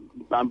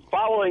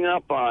following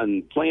up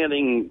on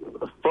planting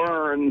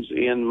ferns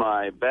in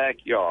my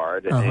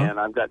backyard, and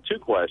I've got two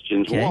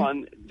questions. Okay.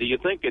 One, do you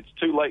think it's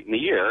too late in the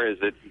year? Is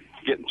it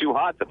getting too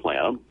hot to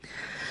plant them?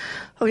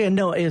 Okay,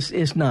 no,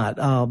 it's not.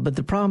 But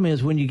the problem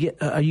is when you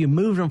get, are you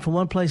moving them from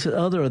one place to the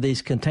other? Are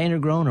these container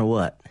grown or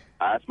what?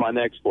 That's my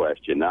next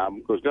question. I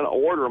was going to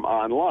order them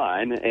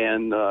online,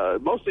 and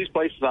most of these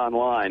places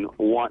online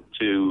want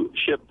to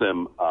ship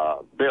them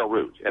bare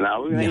root. And I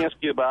was going to ask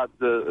you about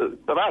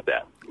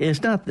that.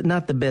 It's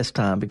not the best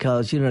time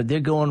because they're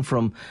going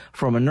from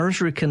a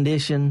nursery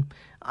condition,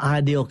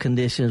 ideal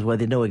conditions where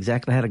they know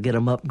exactly how to get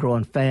them up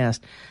growing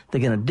fast.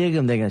 They're going to dig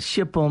them. They're going to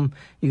ship them.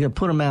 You're going to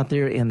put them out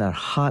there in that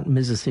hot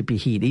Mississippi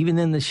heat. Even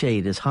in the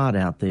shade, it's hot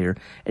out there,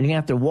 and you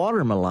have to water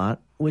them a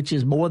lot, which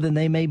is more than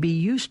they may be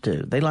used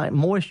to. They like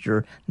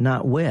moisture,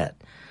 not wet.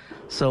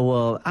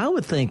 So I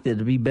would think that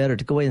it'd be better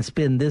to go ahead and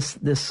spend this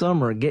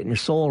summer getting your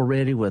soil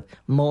ready with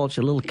mulch,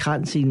 a little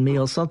cottonseed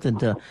meal, something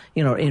to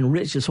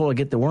enrich the soil,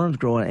 get the worms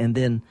growing, and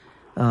then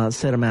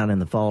set them out in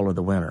the fall or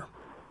the winter.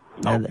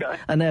 Okay.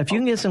 And now if you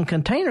can get some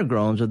container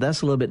growns,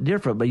 that's a little bit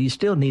different, but you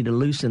still need to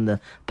loosen the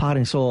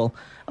potting soil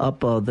up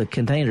the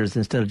containers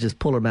instead of just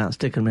pull them out and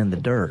stick them in the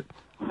dirt.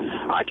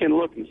 I can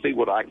look and see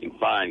what I can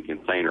find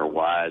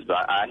container-wise,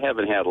 but I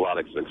haven't had a lot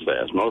of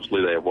success.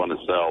 Mostly they want to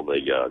sell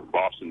the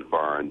Boston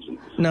ferns.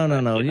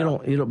 No. You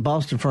don't.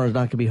 Boston fern's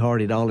not going to be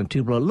hard at all in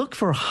Tupelo. Look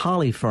for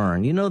holly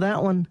fern. You know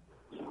that one?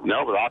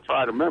 No, but I'll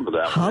try to remember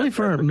that. Holly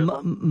fern.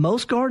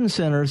 Most garden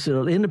centers,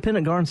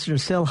 independent garden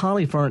centers, sell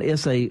holly fern.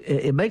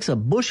 It makes a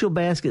bushel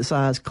basket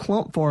size,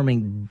 clump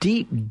forming,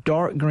 deep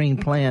dark green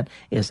plant.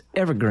 It's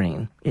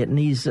evergreen. It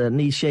needs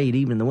shade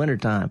even in the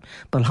wintertime.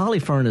 But holly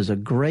fern is a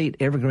great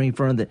evergreen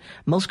fern that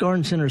most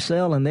garden centers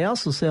sell, and they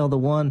also sell the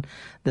one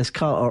that's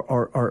called,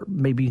 or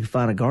maybe you can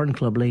find a garden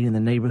club lady in the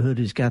neighborhood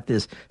who's got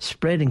this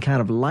spreading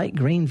kind of light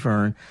green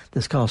fern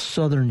that's called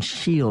southern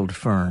shield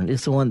fern.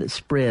 It's the one that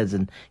spreads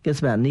and gets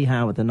about knee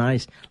high with a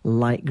nice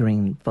light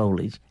green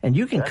foliage. And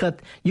you can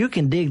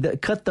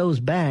cut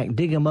those back,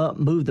 dig them up,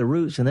 move the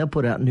roots, and they'll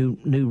put out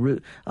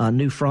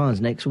new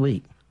fronds next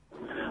week.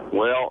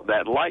 Well,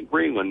 that light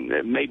green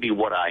one may be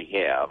what I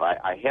have.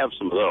 I have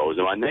some of those,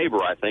 and my neighbor,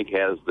 I think,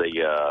 has the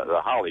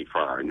holly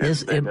fern.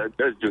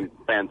 They're doing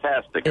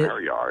fantastic in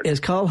her yard. It's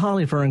called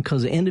holly fern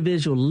because the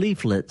individual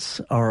leaflets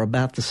are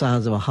about the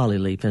size of a holly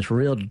leaf. It's a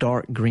real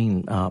dark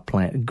green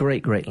plant.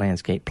 Great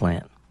landscape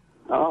plant.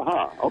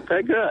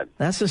 Okay, good.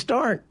 That's the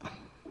start.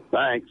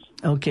 Thanks.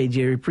 Okay,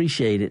 Jerry,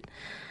 appreciate it.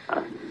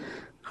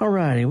 All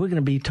righty, we're going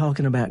to be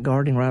talking about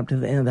gardening right up to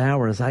the end of the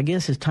hour. I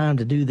guess it's time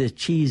to do this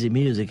cheesy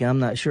music. I'm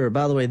not sure.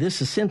 By the way,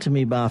 this is sent to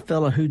me by a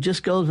fellow who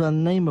just goes by the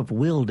name of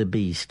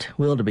Wildebeest.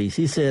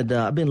 He said,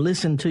 I've been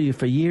listening to you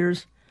for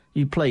years.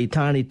 You played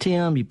Tiny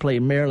Tim, you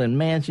played Marilyn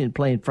Manson, you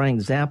played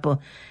Frank Zappa.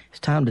 It's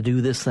time to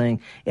do this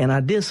thing. And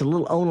I did some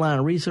little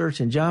online research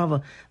in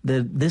Java.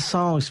 This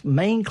song's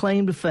main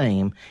claim to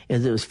fame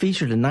is it was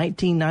featured in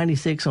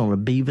 1996 on a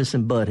Beavis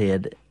and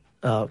Butthead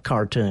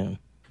cartoon.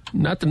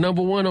 Not the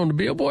number one on the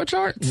Billboard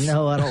charts?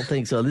 No, I don't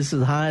think so. This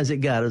is as high as it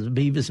got. It was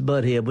Beavis and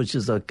Butthead, which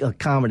is a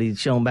comedy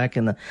shown back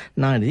in the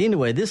 90s.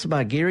 Anyway, this is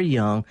by Gary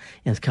Young,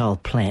 and it's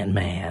called Plant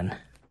Man.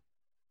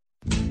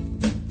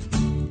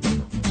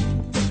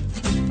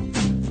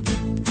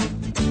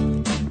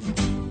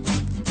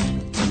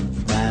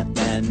 Plant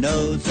Man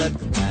knows that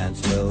the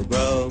plants will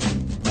grow.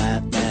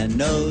 Plant man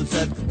knows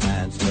that the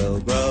plants will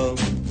grow.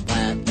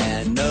 Plant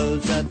man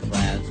knows that the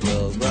plants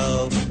will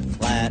grow.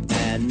 Plant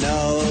man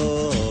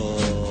knows.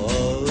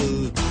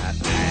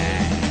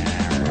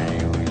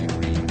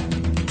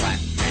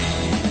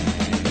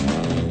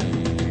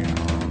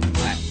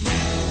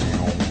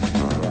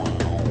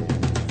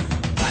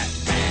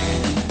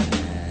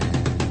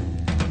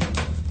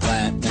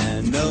 Plant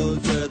man knows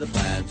where the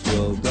plants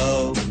will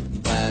go.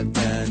 Plant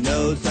man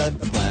knows that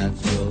the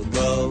plants will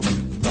grow.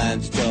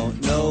 Plants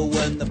don't know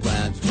when the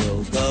plants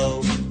will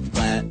go.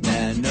 Plant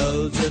man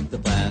knows if the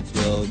plants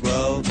will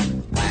grow.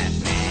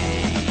 Plant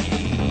man.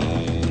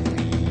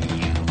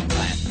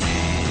 Plant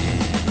man.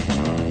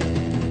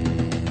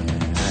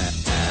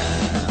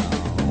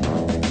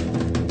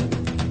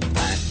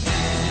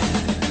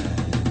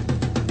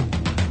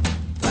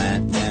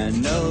 Plant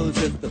man knows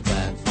if the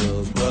plants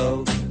will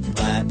grow.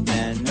 Plant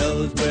man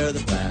knows where the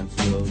plants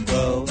will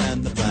grow,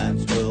 and the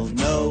plants will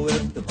know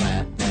if the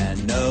plant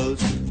man knows.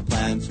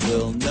 Plants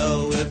will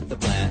know if the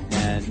plant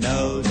man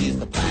knows. He's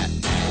the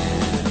plant man.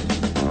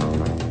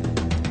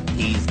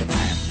 He's the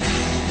plant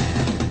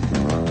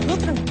man.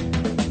 Look at him.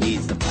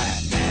 He's the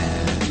plant man.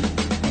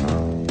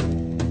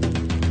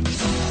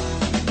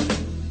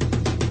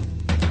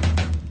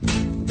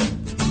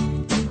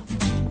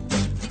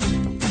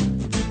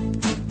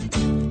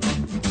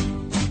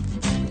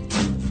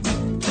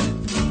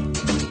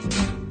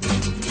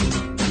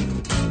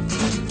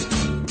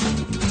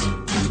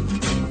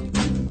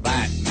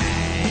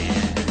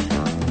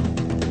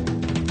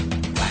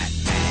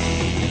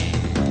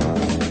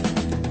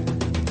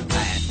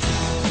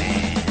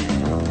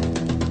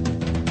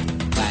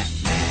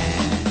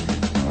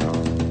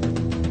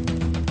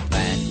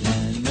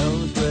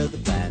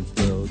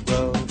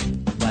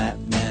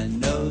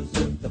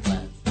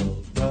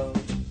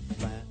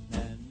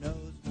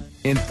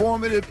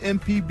 Informative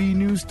MPB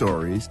news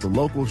stories, the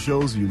local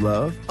shows you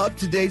love,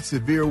 up-to-date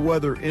severe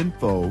weather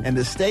info, and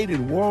the state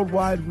and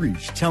worldwide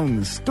reach telling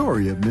the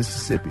story of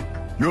Mississippi.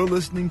 You're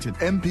listening to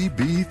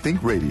MPB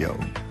Think Radio.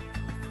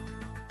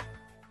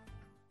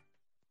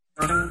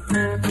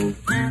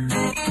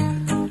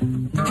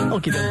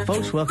 Okay then,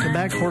 folks, welcome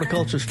back.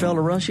 Horticulture's Fellow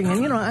Rushing.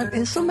 And, you know,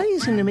 it's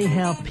amazing to me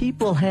how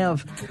people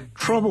have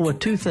trouble with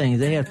two things.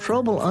 They have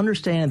trouble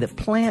understanding that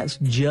plants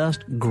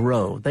just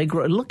grow. They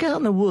grow. Look out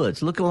in the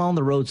woods. Look along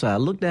the roadside.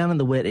 Look down in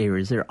the wet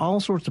areas. There are all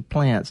sorts of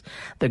plants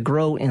that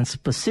grow in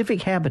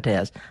specific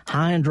habitats,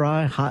 high and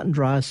dry, hot and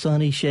dry,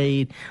 sunny,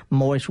 shade,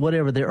 moist,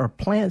 whatever. There are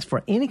plants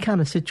for any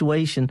kind of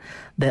situation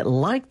that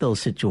like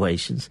those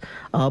situations.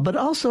 But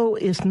also,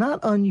 it's not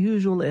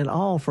unusual at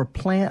all for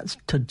plants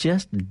to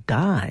just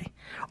die.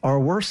 Or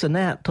worse than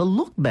that, to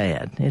look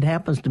bad. It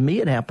happens to me,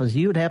 it happens to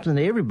you, it happens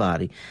to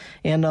everybody.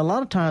 And a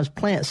lot of times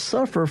plants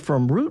suffer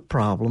from root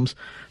problems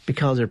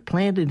because they're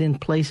planted in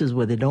places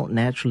where they don't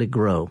naturally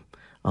grow.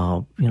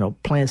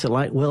 Plants that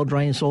like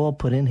well-drained soil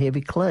put in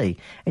heavy clay.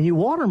 And you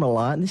water them a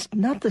lot, and it's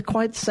not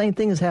quite the same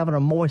thing as having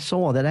a moist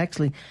soil. That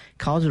actually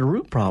causes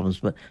root problems.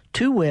 But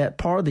too wet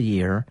part of the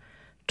year,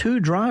 too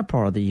dry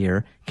part of the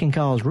year can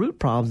cause root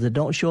problems that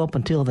don't show up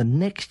until the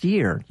next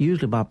year,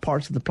 usually by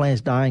parts of the plants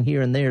dying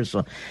here and there.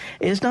 So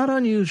it's not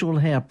unusual to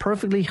have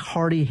perfectly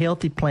hardy,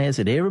 healthy plants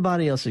that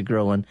everybody else is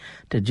growing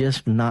to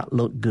just not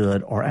look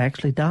good or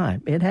actually die.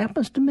 It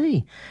happens to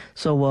me.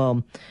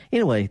 So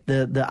anyway,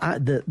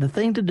 the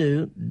thing to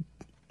do,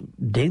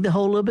 dig the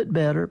hole a little bit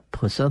better,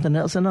 put something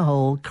else in the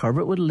hole,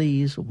 cover it with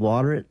leaves,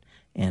 water it,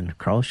 and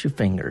cross your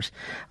fingers.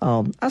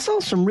 I saw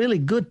some really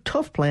good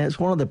tough plants.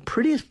 One of the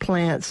prettiest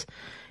plants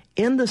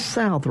in the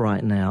South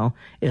right now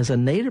is a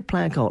native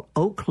plant called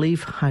oak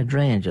leaf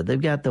hydrangea. They've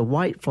got the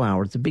white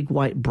flowers, the big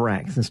white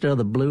bracts, instead of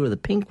the blue or the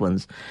pink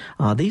ones.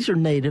 These are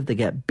native. They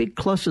got big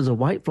clusters of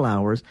white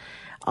flowers.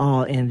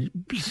 And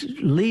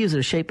leaves that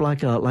are shaped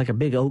like a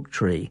big oak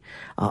tree.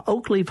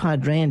 Oak leaf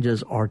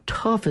hydrangeas are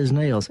tough as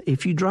nails.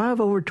 If you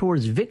drive over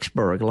towards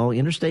Vicksburg along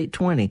Interstate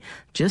 20,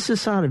 just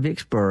this side of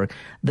Vicksburg,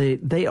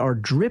 they are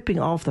dripping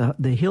off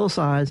the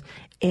hillsides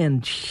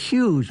in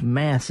huge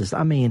masses.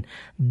 I mean,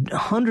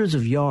 hundreds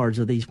of yards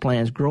of these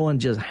plants growing,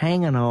 just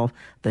hanging off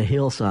the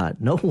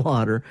hillside. No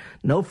water,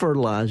 no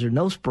fertilizer,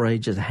 no spray,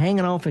 just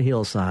hanging off a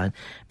hillside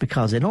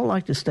because they don't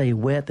like to stay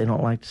wet. They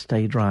don't like to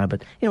stay dry.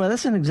 But anyway,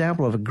 that's an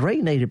example of a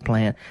great native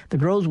plant that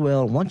grows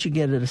well once you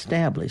get it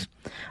established.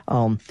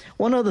 One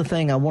other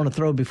thing I want to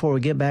throw before we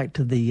get back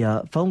to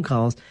the phone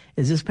calls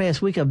is this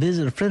past week I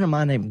visited a friend of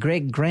mine named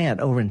Greg Grant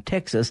over in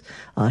Texas.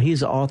 He's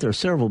the author of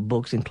several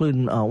books,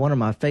 including one of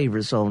my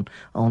favorites on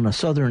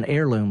southern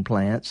heirloom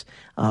plants.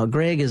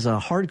 Greg is a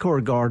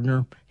hardcore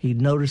gardener. He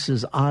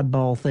notices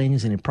oddball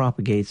things and he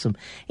propagates them.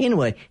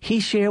 Anyway, he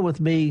shared with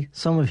me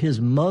some of his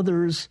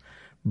mother's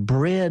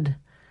bread,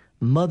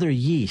 mother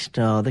yeast.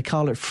 They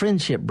call it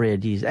friendship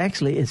bread yeast.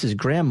 Actually, it's his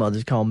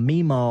grandmother's, called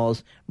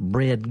Meemaw's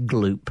bread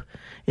gloop.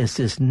 It's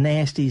this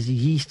nasty,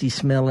 yeasty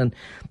smelling,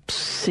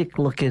 sick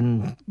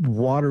looking,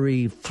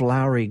 watery,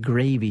 floury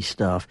gravy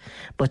stuff.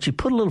 But you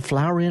put a little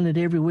flour in it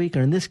every week,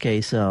 or in this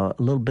case, a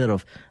little bit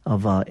of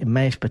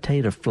mashed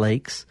potato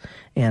flakes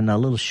and a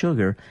little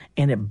sugar,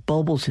 and it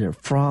bubbles and it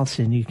froths,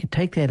 and you can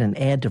take that and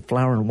add to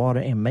flour and water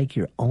and make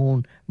your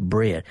own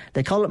bread.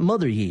 They call it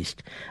mother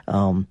yeast.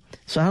 So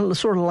I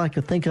sort of like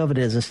to think of it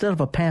as, instead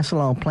of a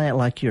pass-along plant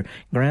like your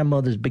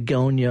grandmother's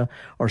begonia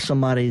or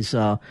somebody's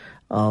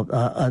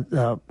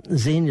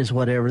zinnias,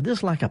 whatever, this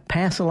is like a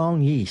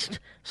pass-along yeast.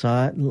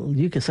 So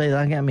you could say that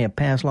I got me a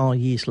pass-along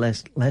yeast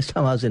last time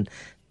I was in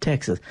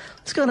Texas.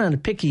 Let's go down to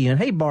Picayune.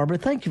 Hey, Barbara,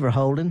 thank you for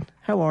holding.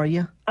 How are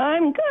you?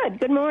 I'm good.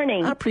 Good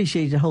morning. I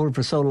appreciate you holding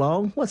for so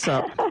long. What's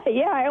up?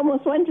 Yeah, I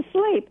almost went to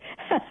sleep.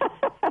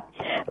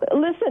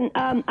 Listen,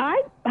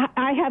 I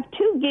have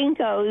 2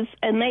 ginkgos,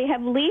 and they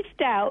have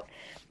leafed out,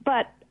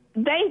 but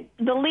the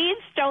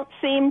leaves don't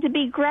seem to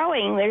be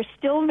growing. They're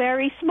still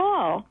very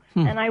small,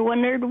 and I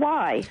wondered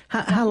why.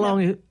 How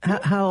long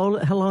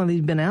have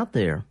these been out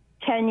there?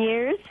 10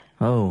 years.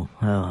 Oh,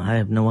 I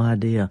have no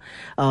idea.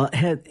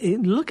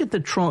 Look at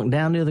the trunk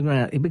down near the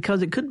ground,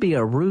 because it could be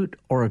a root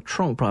or a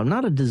trunk problem,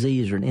 not a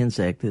disease or an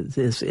insect.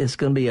 It's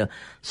going to be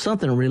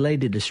something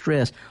related to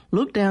stress.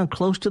 Look down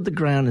close to the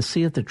ground and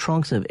see if the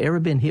trunks have ever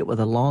been hit with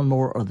a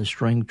lawnmower or the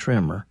string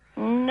trimmer.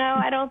 No,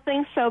 I don't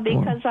think so,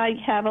 because I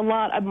have a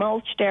lot of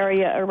mulched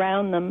area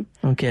around them.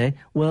 Okay.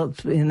 Well,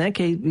 in that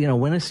case,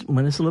 when it's a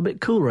little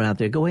bit cooler out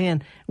there, go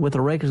in with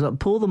the rakers up,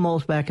 pull the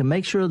mulch back, and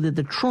make sure that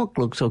the trunk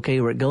looks okay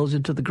where it goes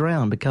into the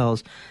ground,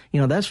 because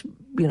that's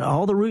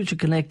all the roots are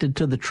connected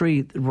to the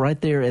tree right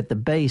there at the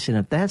base, and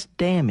if that's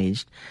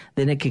damaged,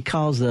 then it could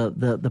cause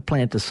the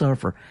plant to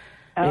suffer.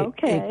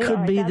 Okay. It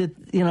could be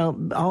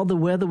that, all the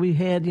weather we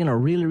had,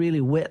 really,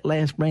 really wet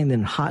last spring,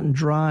 then hot and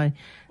dry.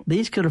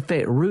 These could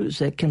affect roots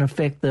that can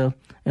affect the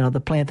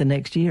plant the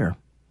next year.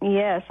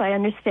 Yes, I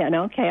understand.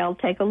 Okay, I'll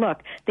take a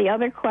look. The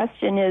other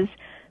question is,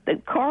 the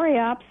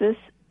Coreopsis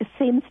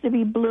seems to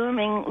be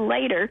blooming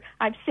later.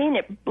 I've seen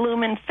it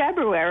bloom in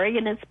February,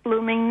 and it's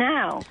blooming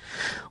now.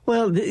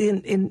 Well,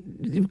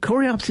 in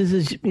Coreopsis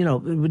is,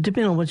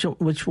 depending on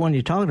which one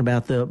you're talking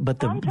about.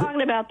 I'm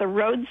talking about the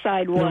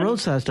roadside one. The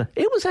roadside stuff.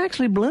 It was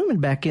actually blooming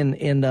back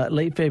in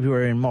late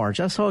February and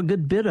March. I saw a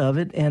good bit of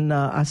it, and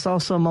I saw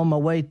some on my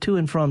way to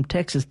and from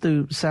Texas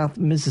through South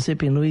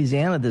Mississippi and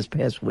Louisiana this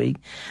past week.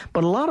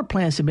 But a lot of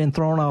plants have been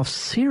thrown off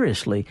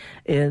seriously,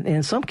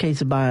 in some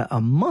cases by a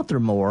month or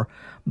more,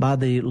 by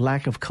the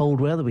lack of cold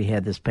weather we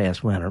had this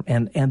past winter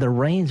and the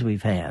rains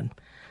we've had.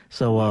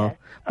 So, yes.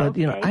 But,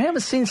 I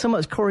haven't seen so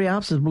much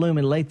Coreopsis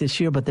blooming late this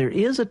year, but there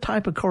is a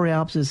type of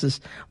Coreopsis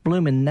that's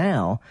blooming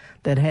now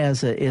that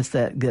has it's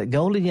that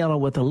golden yellow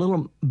with a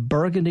little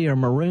burgundy or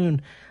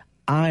maroon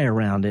eye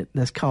around it.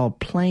 That's called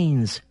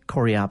Plains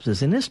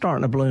Coreopsis, and it's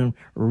starting to bloom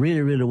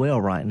really, really well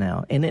right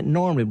now, and it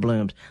normally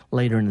blooms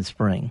later in the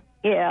spring.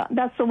 Yeah,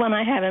 that's the one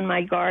I have in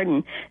my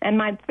garden. And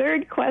my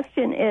third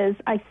question is,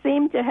 I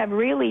seem to have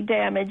really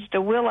damaged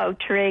a willow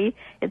tree.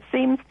 It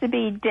seems to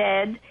be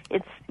dead.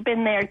 It's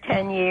been there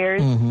 10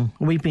 years.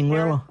 Mm-hmm. Weeping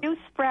willow. There are a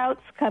few sprouts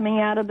coming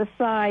out of the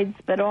sides,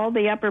 but all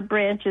the upper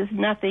branches,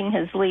 nothing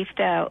has leafed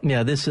out.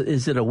 Yeah,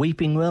 is it a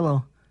weeping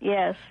willow?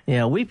 Yes.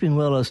 Yeah, weeping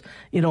willows.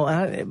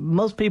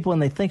 Most people, when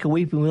they think of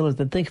weeping willows,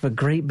 they think of a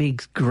great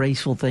big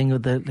graceful thing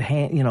with the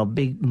hand,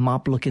 big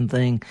mop-looking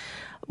thing.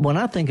 When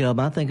I think of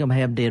them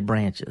have dead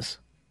branches.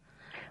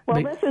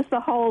 Well, this is the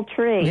whole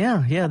tree.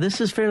 Yeah,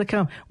 this is fairly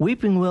common.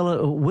 Weeping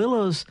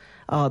willows,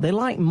 they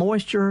like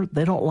moisture.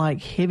 They don't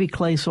like heavy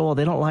clay soil.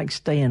 They don't like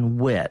staying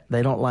wet.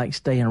 They don't like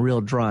staying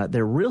real dry.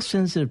 They're real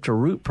sensitive to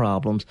root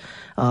problems.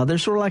 They're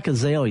sort of like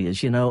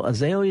azaleas.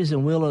 Azaleas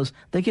and willows,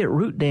 they get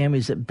root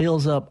damage that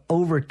builds up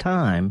over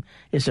time.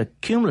 It's a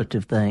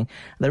cumulative thing.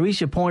 They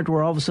reach a point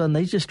where all of a sudden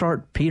they just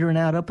start petering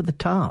out up at the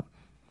top.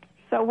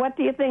 So what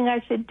do you think I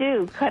should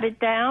do? Cut it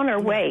down or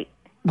wait?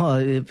 Well,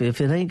 if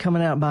it ain't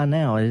coming out by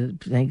now,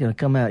 it ain't going to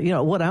come out.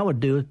 What I would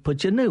do is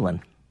put you a new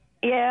one.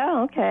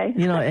 Yeah, okay.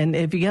 And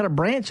if you got a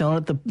branch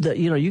on it,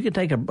 you could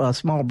take a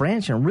small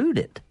branch and root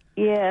it.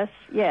 Yes.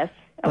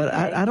 But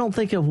okay. I don't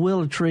think of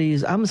willow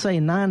trees. I'm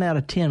saying 9 out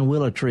of 10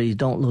 willow trees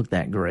don't look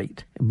that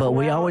great. But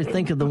we always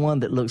think of the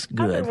one that looks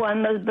good. The other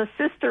one, the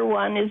sister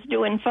one, is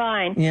doing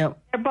fine. Yep.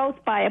 They're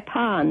both by a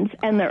pond,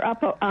 and they're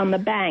up on the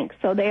bank,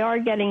 so they are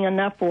getting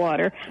enough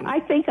water. I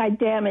think I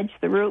damaged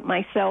the root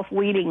myself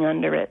weeding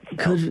under it.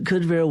 So.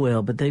 Could very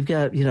well, but they've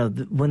got,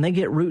 when they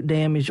get root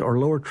damage or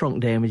lower trunk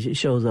damage, it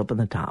shows up in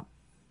the top.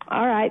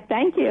 All right,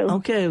 thank you.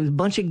 Okay, a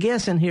bunch of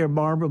guessing here,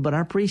 Barbara, but I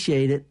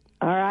appreciate it.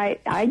 All right,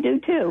 I do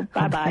too.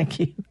 Bye-bye. Thank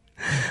you.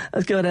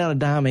 Let's go down to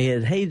Diamond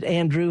Head. Hey,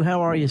 Andrew,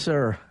 how are you,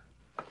 sir?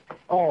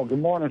 Oh, good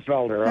morning,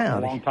 Felder.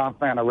 I'm a long-time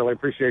fan. I really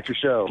appreciate your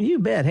show. You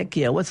bet. Heck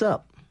yeah. What's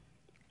up?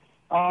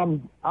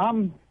 I'm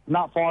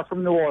not far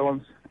from New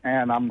Orleans,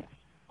 and I'm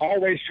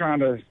always trying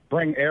to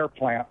bring air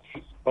plants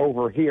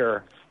over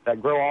here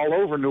that grow all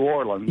over New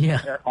Orleans,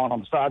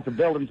 on the sides of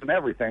buildings and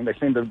everything. They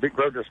seem to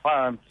grow just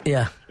fine.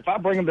 Yeah. If I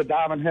bring them to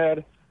Diamond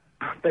Head,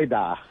 they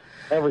die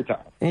every time.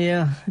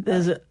 Yeah.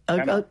 There's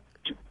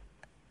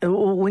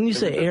When you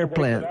say air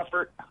plant,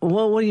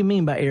 what do you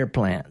mean by air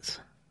plants?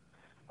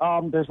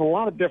 There's a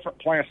lot of different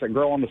plants that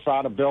grow on the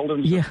side of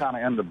buildings, kind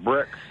of in the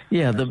bricks.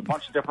 Yeah, there's a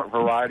bunch of different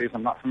varieties.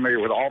 I'm not familiar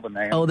with all the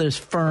names. Oh, there's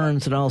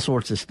ferns and all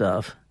sorts of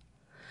stuff.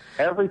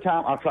 Every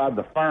time I've tried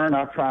the fern,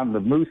 I've tried the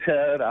moose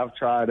head, I've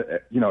tried,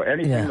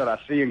 anything that I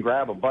see and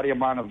grab. A buddy of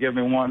mine will give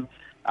me one.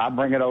 I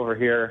bring it over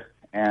here,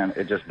 and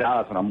it just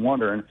dies. And I'm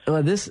wondering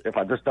if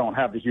I just don't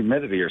have the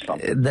humidity or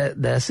something.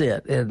 That's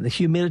it. The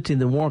humidity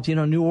and the warmth.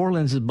 New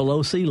Orleans is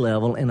below sea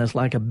level, and it's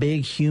like a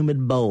big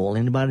humid bowl.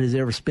 Anybody who's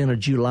ever spent a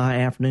July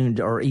afternoon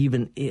or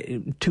even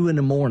 2 in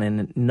the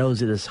morning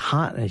knows it is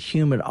hot and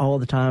humid all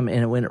the time,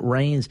 and when it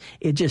rains,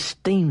 it just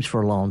steams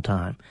for a long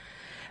time.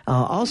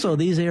 Also,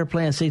 these air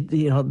plants, they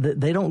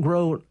don't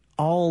grow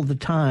all the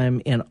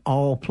time in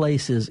all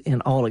places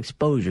in all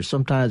exposure.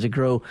 Sometimes they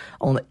grow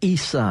on the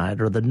east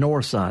side or the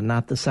north side,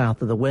 not the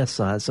south or the west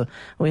side. So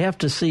we have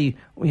to see,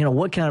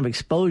 what kind of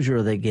exposure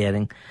are they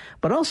getting.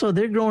 But also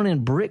they're growing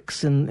in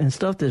bricks and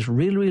stuff that's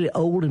really, really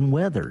old and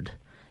weathered,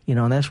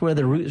 and that's where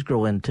the roots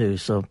grow into.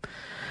 So,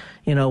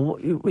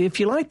 if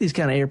you like these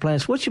kind of air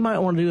plants, what you might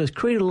want to do is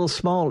create a little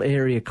small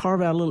area,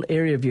 carve out a little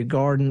area of your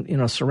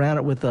garden, surround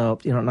it with a,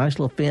 nice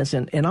little fence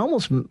and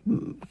almost,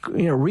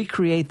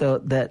 recreate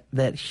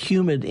that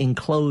humid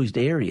enclosed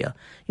area,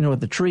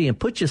 with the tree, and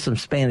put you some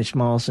Spanish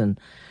moss. And,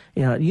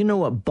 you know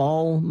what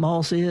ball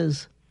moss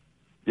is?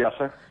 Yes,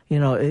 sir.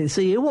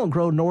 See, it won't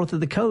grow north of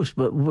the coast,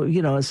 but,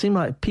 it seemed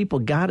like people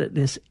got it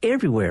this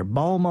everywhere.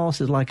 Ball moss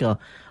is like a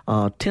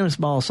tennis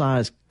ball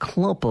sized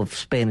clump of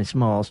Spanish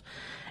moss.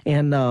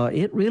 And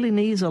it really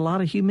needs a lot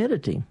of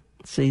humidity.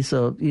 See,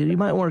 so you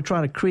might want to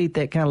try to create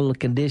that kind of little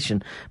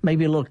condition,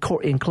 maybe a little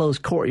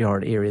enclosed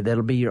courtyard area.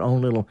 That'll be your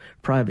own little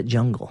private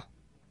jungle.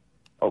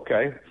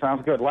 Okay,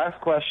 sounds good. Last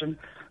question.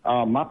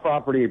 My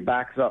property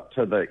backs up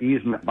to the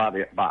easement by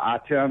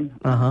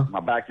I-10. My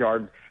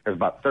backyard is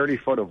about 30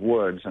 foot of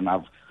woods, and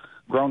I've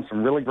grown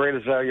some really great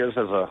azaleas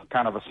as a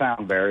kind of a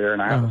sound barrier,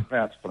 and I have a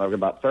fence, but I've got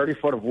about 30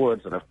 foot of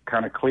woods that I've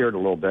kind of cleared a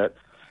little bit,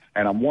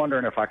 and I'm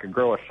wondering if I could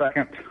grow a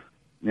second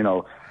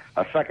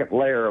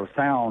layer of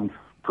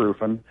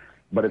soundproofing,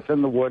 but it's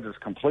in the woods, it's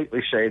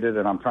completely shaded,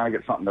 and I'm trying to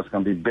get something that's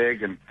going to be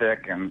big and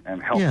thick and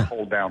help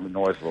hold down the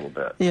noise a little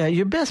bit. Yeah,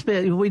 your best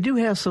bet, we do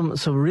have some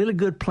really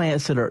good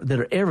plants that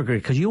are evergreen,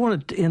 because you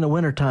want it in the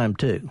wintertime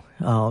too,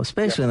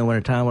 especially in the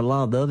wintertime when a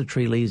lot of the other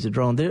tree leaves are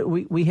drawn.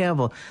 We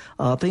have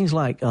things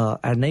like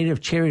our native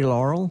cherry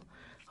laurel.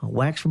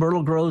 Wax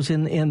myrtle grows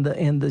in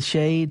the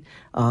shade.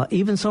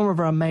 Even some of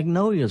our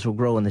magnolias will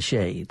grow in the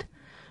shade.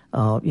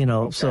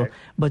 So,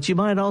 but you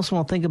might also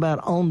want to think about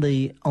on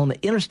the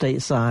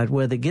interstate side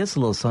where it gets a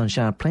little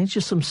sunshine, plant you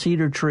some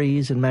cedar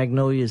trees and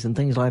magnolias and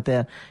things like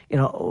that,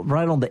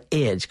 right on the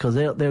edge, because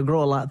they'll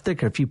grow a lot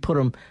thicker if you put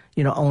them,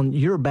 on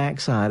your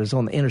backside as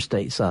on the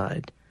interstate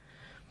side.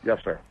 Yes,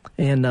 sir.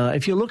 And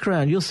if you look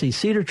around, you'll see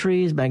cedar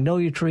trees,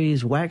 magnolia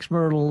trees, wax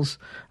myrtles.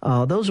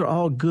 Those are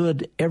all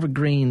good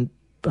evergreen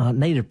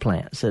native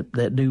plants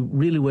that do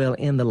really well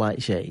in the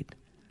light shade.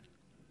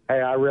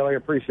 Hey, I really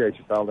appreciate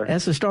you, Felder.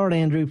 That's the start,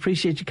 Andrew.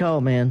 Appreciate your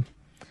call, man.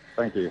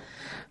 Thank you.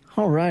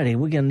 All righty.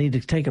 We're going to need to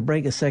take a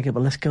break a second,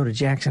 but let's go to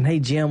Jackson. Hey,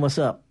 Jim, what's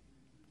up?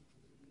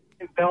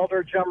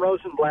 Felder, Jim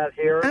Rosenblatt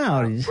here.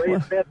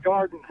 Raised Bed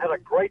Garden had a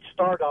great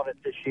start on it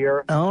this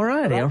year. All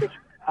righty.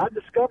 I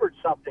discovered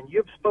something.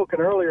 You've spoken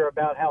earlier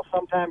about how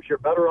sometimes you're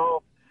better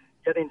off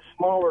getting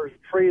smaller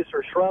trees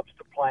or shrubs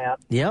to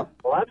plant. Yep.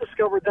 Well, I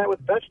discovered that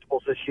with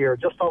vegetables this year,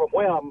 just on a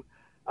whim.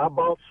 I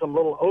bought some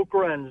little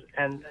okra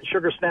and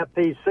sugar snap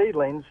pea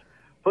seedlings,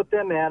 put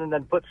them in, and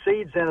then put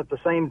seeds in at the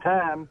same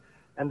time.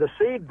 And the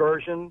seed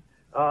version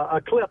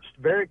eclipsed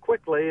very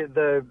quickly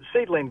the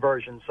seedling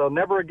version. So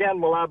never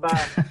again will I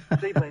buy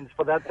seedlings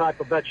for that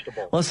type of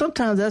vegetable. Well,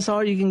 sometimes that's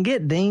all you can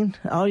get, Dean.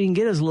 All you can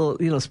get is a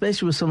little,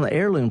 especially with some of the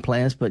heirloom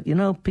plants. But,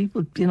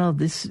 people,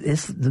 this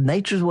is the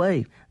nature's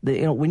way.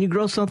 When you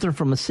grow something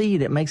from a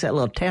seed, it makes that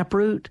little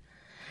taproot.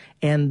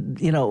 And,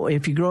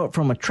 if you grow it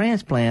from a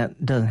transplant,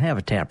 it doesn't have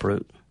a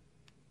taproot.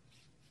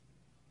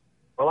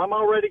 Well, I'm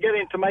already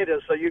getting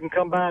tomatoes, so you can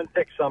come by and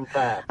pick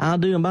sometime. I'll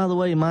do. And by the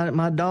way,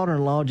 my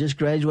daughter-in-law just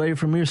graduated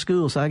from your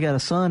school, so I got a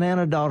son and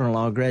a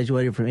daughter-in-law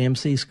graduated from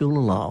MC School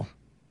of Law.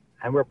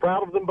 And we're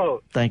proud of them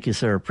both. Thank you,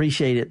 sir.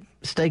 Appreciate it.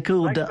 Stay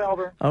cool. Thanks,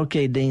 Felder.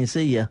 Okay, Dean.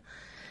 See ya.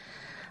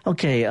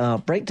 Okay,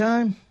 break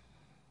time?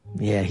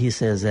 Yeah, he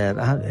says that.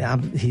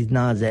 He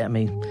nods at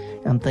me.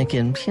 I'm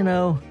thinking,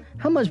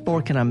 how much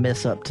more can I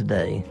mess up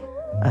today?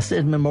 I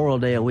said Memorial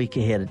Day a week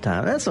ahead of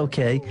time. That's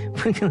okay.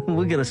 We're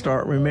going to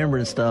start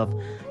remembering stuff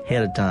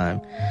ahead of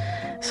time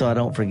so I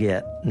don't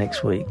forget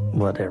next week,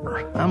 whatever.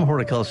 I'm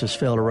horticulturist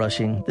Felder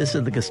Rushing. This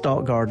is the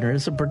Gestalt Gardener.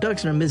 It's a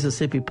production of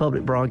Mississippi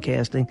Public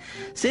Broadcasting.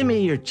 Send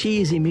me your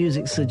cheesy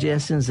music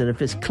suggestions, and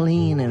if it's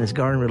clean and it's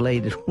garden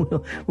related,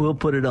 we'll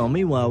put it on.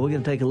 Meanwhile, we're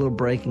going to take a little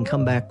break and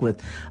come back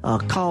with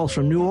calls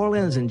from New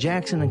Orleans and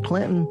Jackson and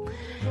Clinton,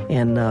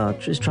 and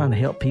just trying to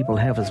help people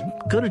have as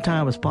good a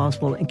time as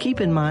possible. And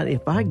keep in mind,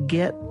 if I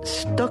get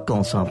stuck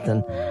on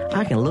something,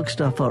 I can look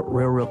stuff up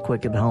real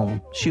quick at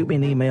home. Shoot me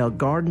an email,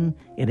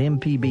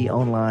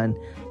 garden@mpbonline.org.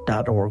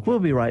 gestalt.org. We'll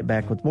be right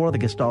back with more of the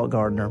Gestalt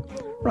Gardener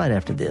right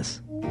after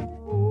this.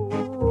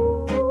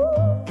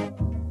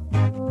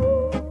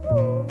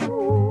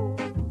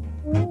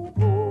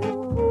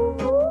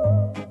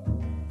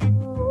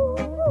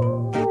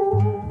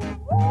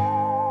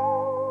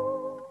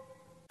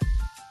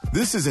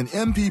 This is an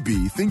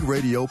MPB Think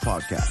Radio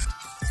podcast.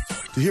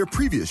 To hear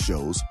previous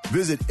shows,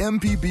 visit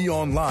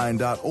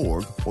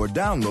mpbonline.org or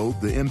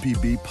download the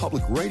MPB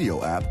Public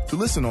Radio app to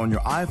listen on your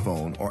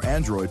iPhone or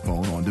Android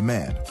phone on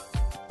demand.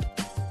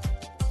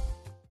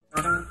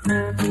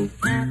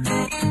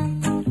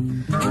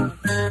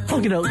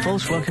 Okay,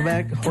 folks, welcome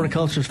back.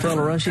 Horticulturist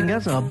Fellow Rushing.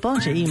 Got a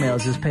bunch of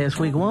emails this past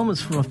week. One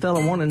was from a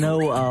fellow wanting to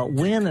know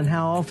when and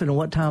how often and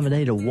what time of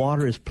day to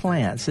water his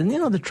plants. And,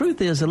 the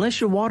truth is,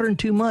 unless you're watering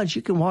too much,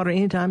 you can water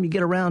anytime you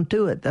get around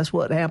to it. That's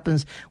what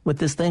happens with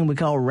this thing we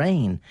call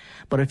rain.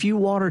 But if you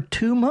water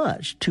too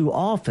much, too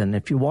often,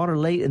 if you water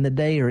late in the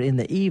day or in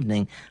the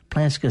evening,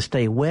 plants can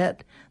stay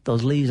wet.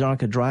 Those leaves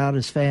aren't going to dry out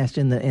as fast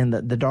in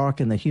the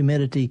dark and the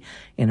humidity,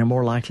 and they're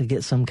more likely to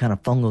get some kind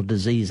of fungal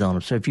disease on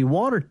them. So if you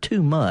water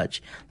too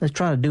much, let's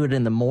try to do it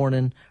in the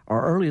morning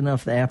or early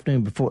enough in the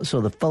afternoon before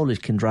so the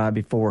foliage can dry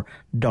before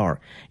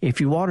dark. If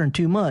you're watering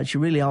too much,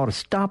 you really ought to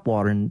stop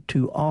watering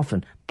too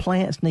often.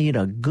 Plants need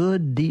a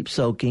good deep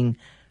soaking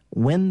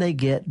when they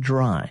get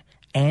dry.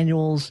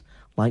 Annuals,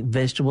 like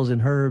vegetables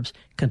and herbs,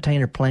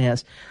 container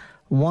plants,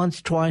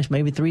 once, twice,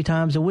 maybe 3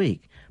 times a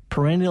week.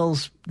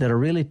 Perennials that are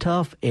really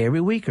tough, every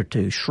week or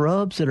two.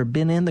 Shrubs that have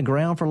been in the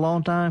ground for a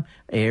long time,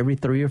 every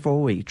 3 or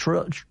 4 weeks.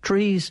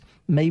 Trees,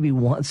 maybe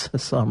once a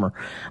summer.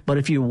 But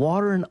if you're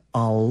watering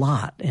a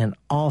lot and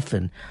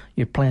often,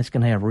 your plant's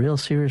going to have real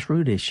serious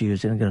root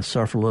issues and going to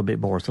suffer a little bit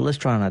more. So let's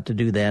try not to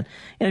do that.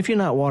 And if you're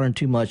not watering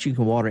too much, you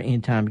can water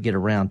anytime you get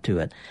around to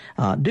it.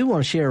 Do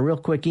want to share a real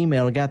quick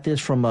email. I got this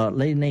from a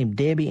lady named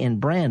Debbie in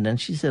Brandon.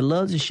 She said,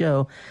 loves the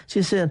show.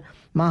 She said,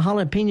 my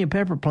jalapeno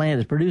pepper plant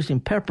is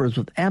producing peppers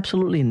with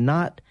absolutely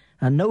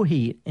no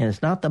heat, and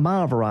it's not the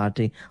mild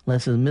variety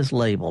unless it's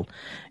mislabeled.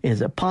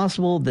 Is it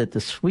possible that the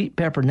sweet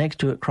pepper next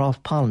to it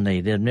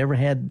cross-pollinated? I've never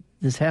had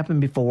this happen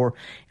before,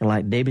 and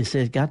like Debbie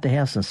says, got to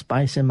have some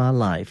spice in my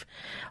life.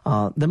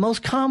 The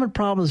most common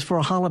problems for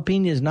a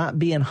jalapeno is not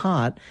being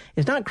hot.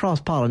 It's not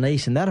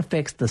cross-pollination. That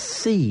affects the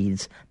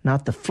seeds,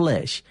 not the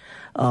flesh,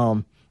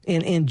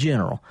 in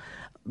general.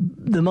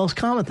 The most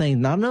common thing,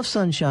 not enough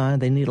sunshine.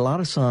 They need a lot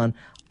of sun.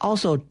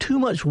 Also, too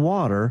much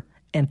water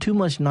and too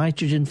much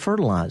nitrogen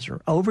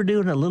fertilizer.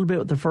 Overdoing it a little bit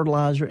with the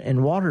fertilizer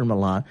and watering them a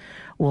lot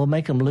will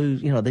make them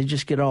lose, they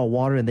just get all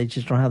water and they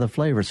just don't have the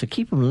flavor. So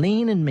keep them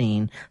lean and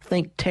mean.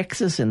 Think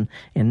Texas and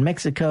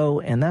Mexico,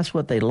 and that's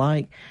what they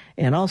like.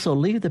 And also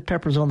leave the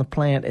peppers on the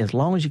plant as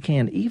long as you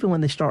can, even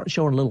when they start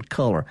showing a little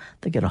color.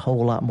 They get a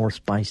whole lot more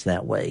spice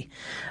that way.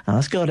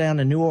 Let's go down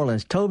to New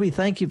Orleans. Toby,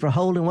 thank you for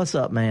holding. What's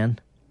up, man?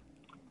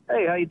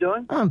 Hey, how you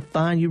doing? I'm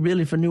fine. You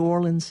really for New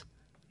Orleans?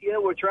 Yeah,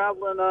 we're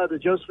traveling to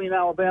Josephine,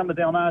 Alabama,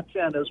 down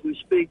I-10 as we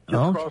speak,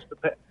 just across the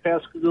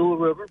Pascagoula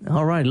River.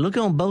 All right. Look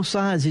on both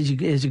sides as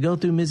you go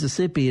through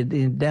Mississippi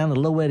and down the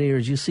low-wet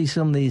areas. You see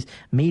some of these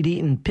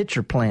meat-eating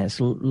pitcher plants,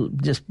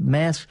 just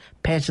mass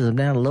patches of them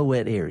down the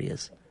low-wet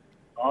areas.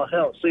 Oh,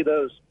 hell, see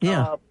those.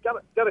 Yeah.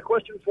 Got a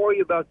question for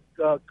you about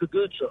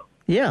Kagutsa.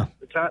 Yeah.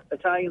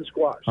 Italian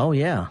squash. Oh,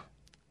 yeah.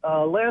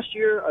 Last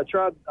year, I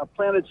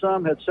planted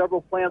some, had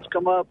several plants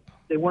come up.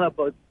 They went up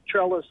a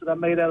trellis that I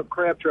made out of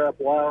crab trap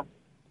wire.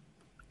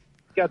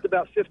 Got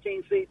about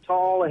 15 feet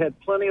tall. It had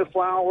plenty of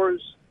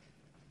flowers.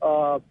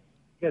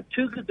 Had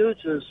 2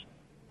 Kadutsas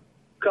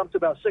come to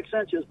about 6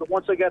 inches, but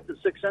once they got to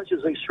 6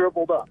 inches, they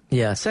shriveled up.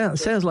 Yeah,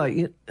 sounds like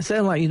you're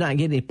not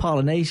getting any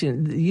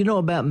pollination. You know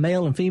about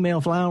male and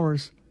female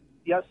flowers?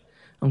 Yes.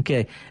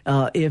 Okay.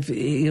 If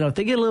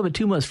they get a little bit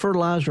too much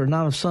fertilizer or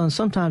not enough sun,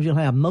 sometimes you'll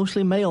have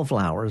mostly male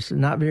flowers,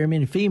 not very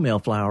many female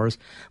flowers.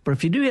 But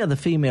if you do have the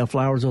female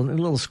flowers on a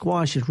little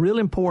squash, it's really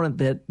important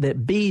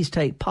that bees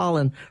take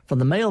pollen from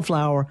the male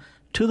flower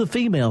to the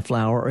female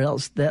flower, or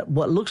else that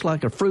what looks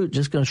like a fruit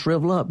just going to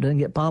shrivel up, doesn't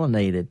get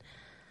pollinated.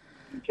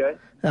 Okay.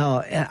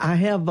 I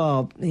have,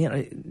 do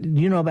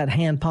you know about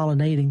hand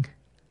pollinating?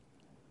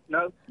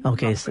 No.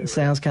 Okay,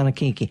 sounds kind of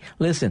kinky.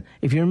 Listen,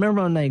 if you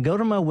remember my name, go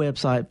to my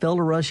website,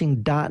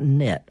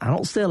 felderrushing.net. I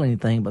don't sell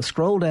anything, but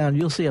scroll down,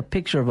 you'll see a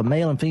picture of a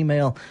male and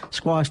female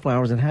squash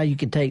flowers and how you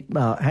can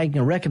how you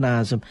can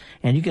recognize them,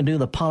 and you can do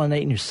the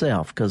pollinating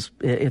yourself. Because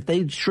if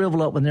they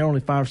shrivel up when they're only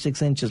 5 or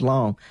 6 inches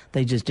long,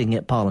 they just didn't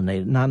get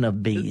pollinated. Not enough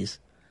bees.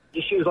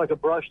 Just use like a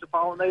brush to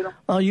pollinate them?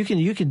 Oh, you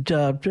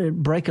can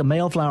break a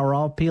male flower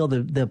off, peel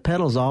the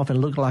petals off,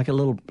 and look like a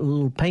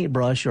little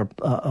paintbrush or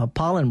a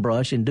pollen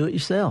brush, and do it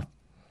yourself.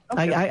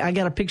 Okay. I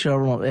got a picture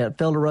of it at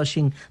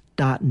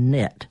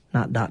felderrushing.net,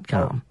 not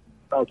 .com.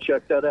 I'll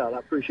check that out. I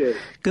appreciate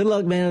it. Good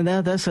luck, man.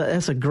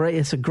 It's a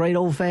great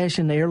old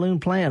fashioned heirloom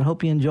plant.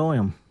 Hope you enjoy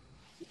them.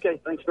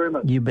 Okay, thanks very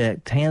much. You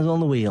bet. Hands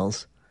on the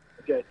wheels.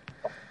 Okay.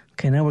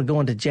 Okay, now we're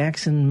going to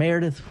Jackson.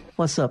 Meredith,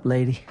 what's up,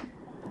 lady?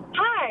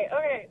 Hi.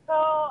 Okay, so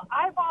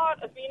I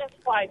bought a Venus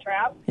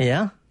flytrap.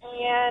 Yeah.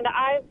 And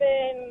I've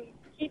been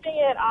keeping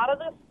it out of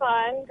the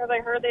sun because I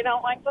heard they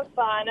don't like the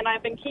sun, and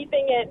I've been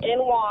keeping it in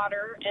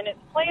water, and it's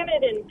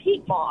planted in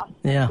peat moss.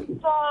 Yeah.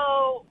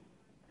 So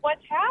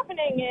what's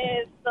happening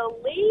is the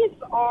leaves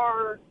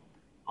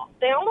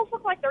they almost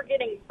look like they're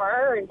getting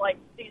burned, like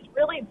these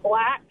really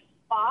black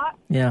spots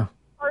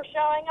are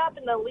showing up,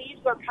 and the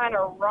leaves are kind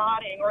of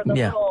rotting, or the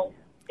little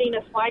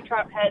Venus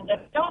flytrap heads. I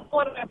don't know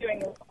what I'm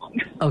doing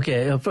wrong.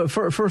 Okay,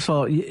 first of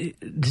all,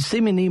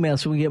 send me an email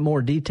so we get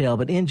more detail.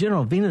 But in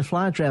general, Venus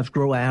flytraps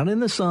grow out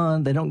in the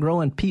sun. They don't grow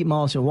in peat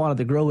moss and water.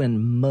 They grow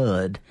in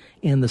mud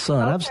in the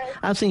sun. Okay.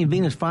 I've seen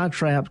Venus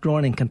flytraps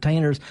growing in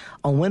containers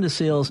on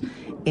windowsills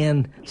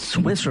in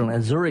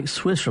Switzerland, Zurich,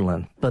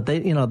 Switzerland. But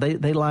they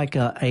like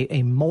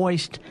a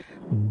moist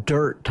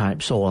dirt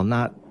type soil,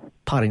 not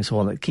potting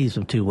soil that keeps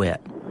them too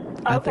wet.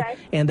 Okay.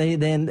 And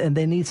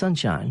they need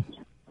sunshine.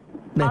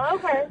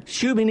 Okay.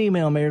 Shoot me an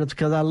email, Meredith,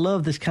 because I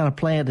love this kind of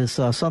plant. It's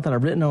something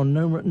I've written on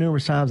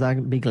numerous times.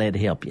 I'd be glad to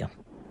help you.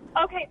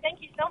 Okay, thank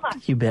you so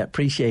much. You bet.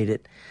 Appreciate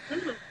it.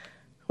 Mm-hmm.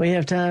 We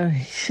have time.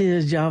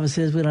 Java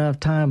says we don't have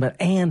time, but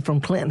Ann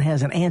from Clinton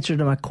has an answer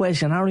to my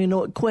question. I don't even know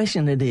what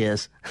question it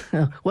is.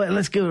 Well,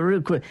 let's go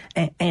real quick.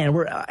 Ann,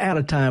 we're out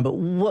of time, but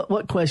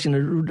what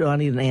question do I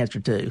need an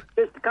answer to?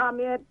 Just a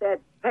comment that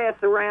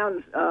passed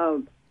around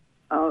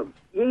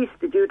yeast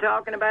that you were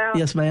talking about.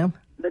 Yes, ma'am.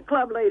 The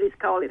club ladies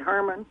call it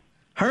Herman.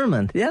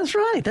 Herman. Yeah, that's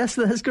right.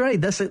 That's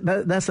great. That's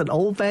an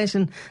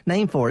old-fashioned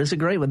name for it. It's a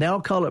great one. They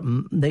all call it,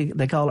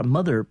 they call it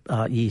mother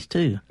yeast,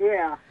 too.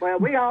 Yeah. Well,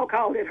 we all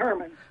called it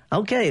Herman.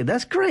 Okay.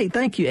 That's great.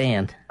 Thank you,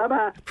 Ann.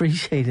 Bye-bye.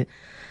 Appreciate it.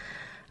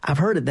 I've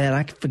heard of that.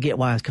 I forget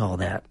why it's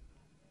called that.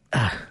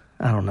 I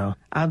don't know.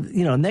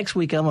 Next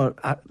week I'm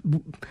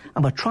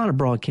gonna try to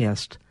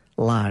broadcast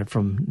live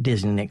from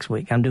Disney next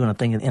week. I'm doing a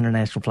thing at the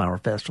International Flower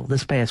Festival.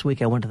 This past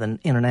week I went to the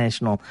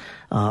International,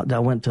 I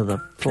went to the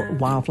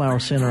Wildflower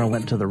Center, I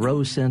went to the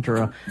Rose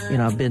Center.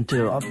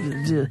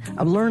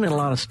 I'm learning a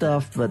lot of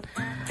stuff, but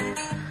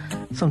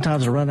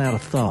sometimes I run out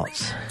of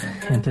thoughts.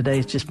 And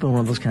today's just been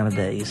one of those kind of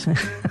days.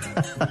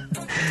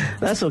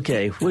 That's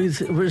okay.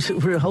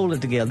 We're holding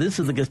it together. This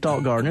is the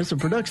Gestalt Garden. It's a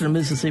production of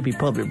Mississippi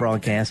Public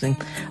Broadcasting,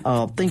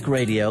 Think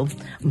Radio.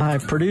 My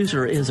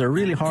producer is a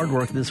really hard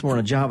worker this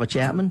morning, Java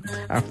Chapman.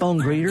 Our phone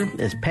greeter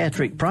is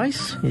Patrick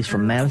Price. He's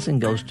from Madison.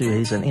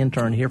 He's an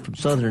intern here from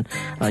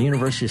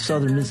University of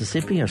Southern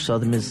Mississippi, or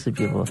Southern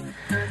Mississippi,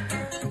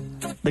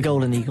 the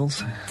Golden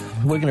Eagles.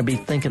 We're going to be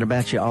thinking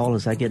about you all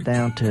as I get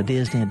down to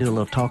Disney and do a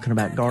little talking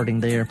about gardening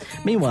there.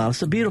 Meanwhile,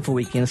 it's a beautiful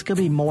weekend. It's going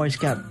to be moist.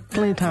 Got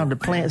plenty of time to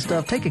plant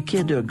stuff. Take a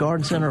kid to a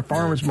garden center, a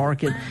farmer's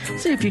market.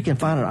 See if you can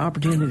find an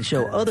opportunity to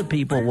show other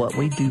people what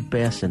we do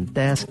best, and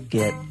that's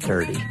get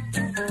dirty.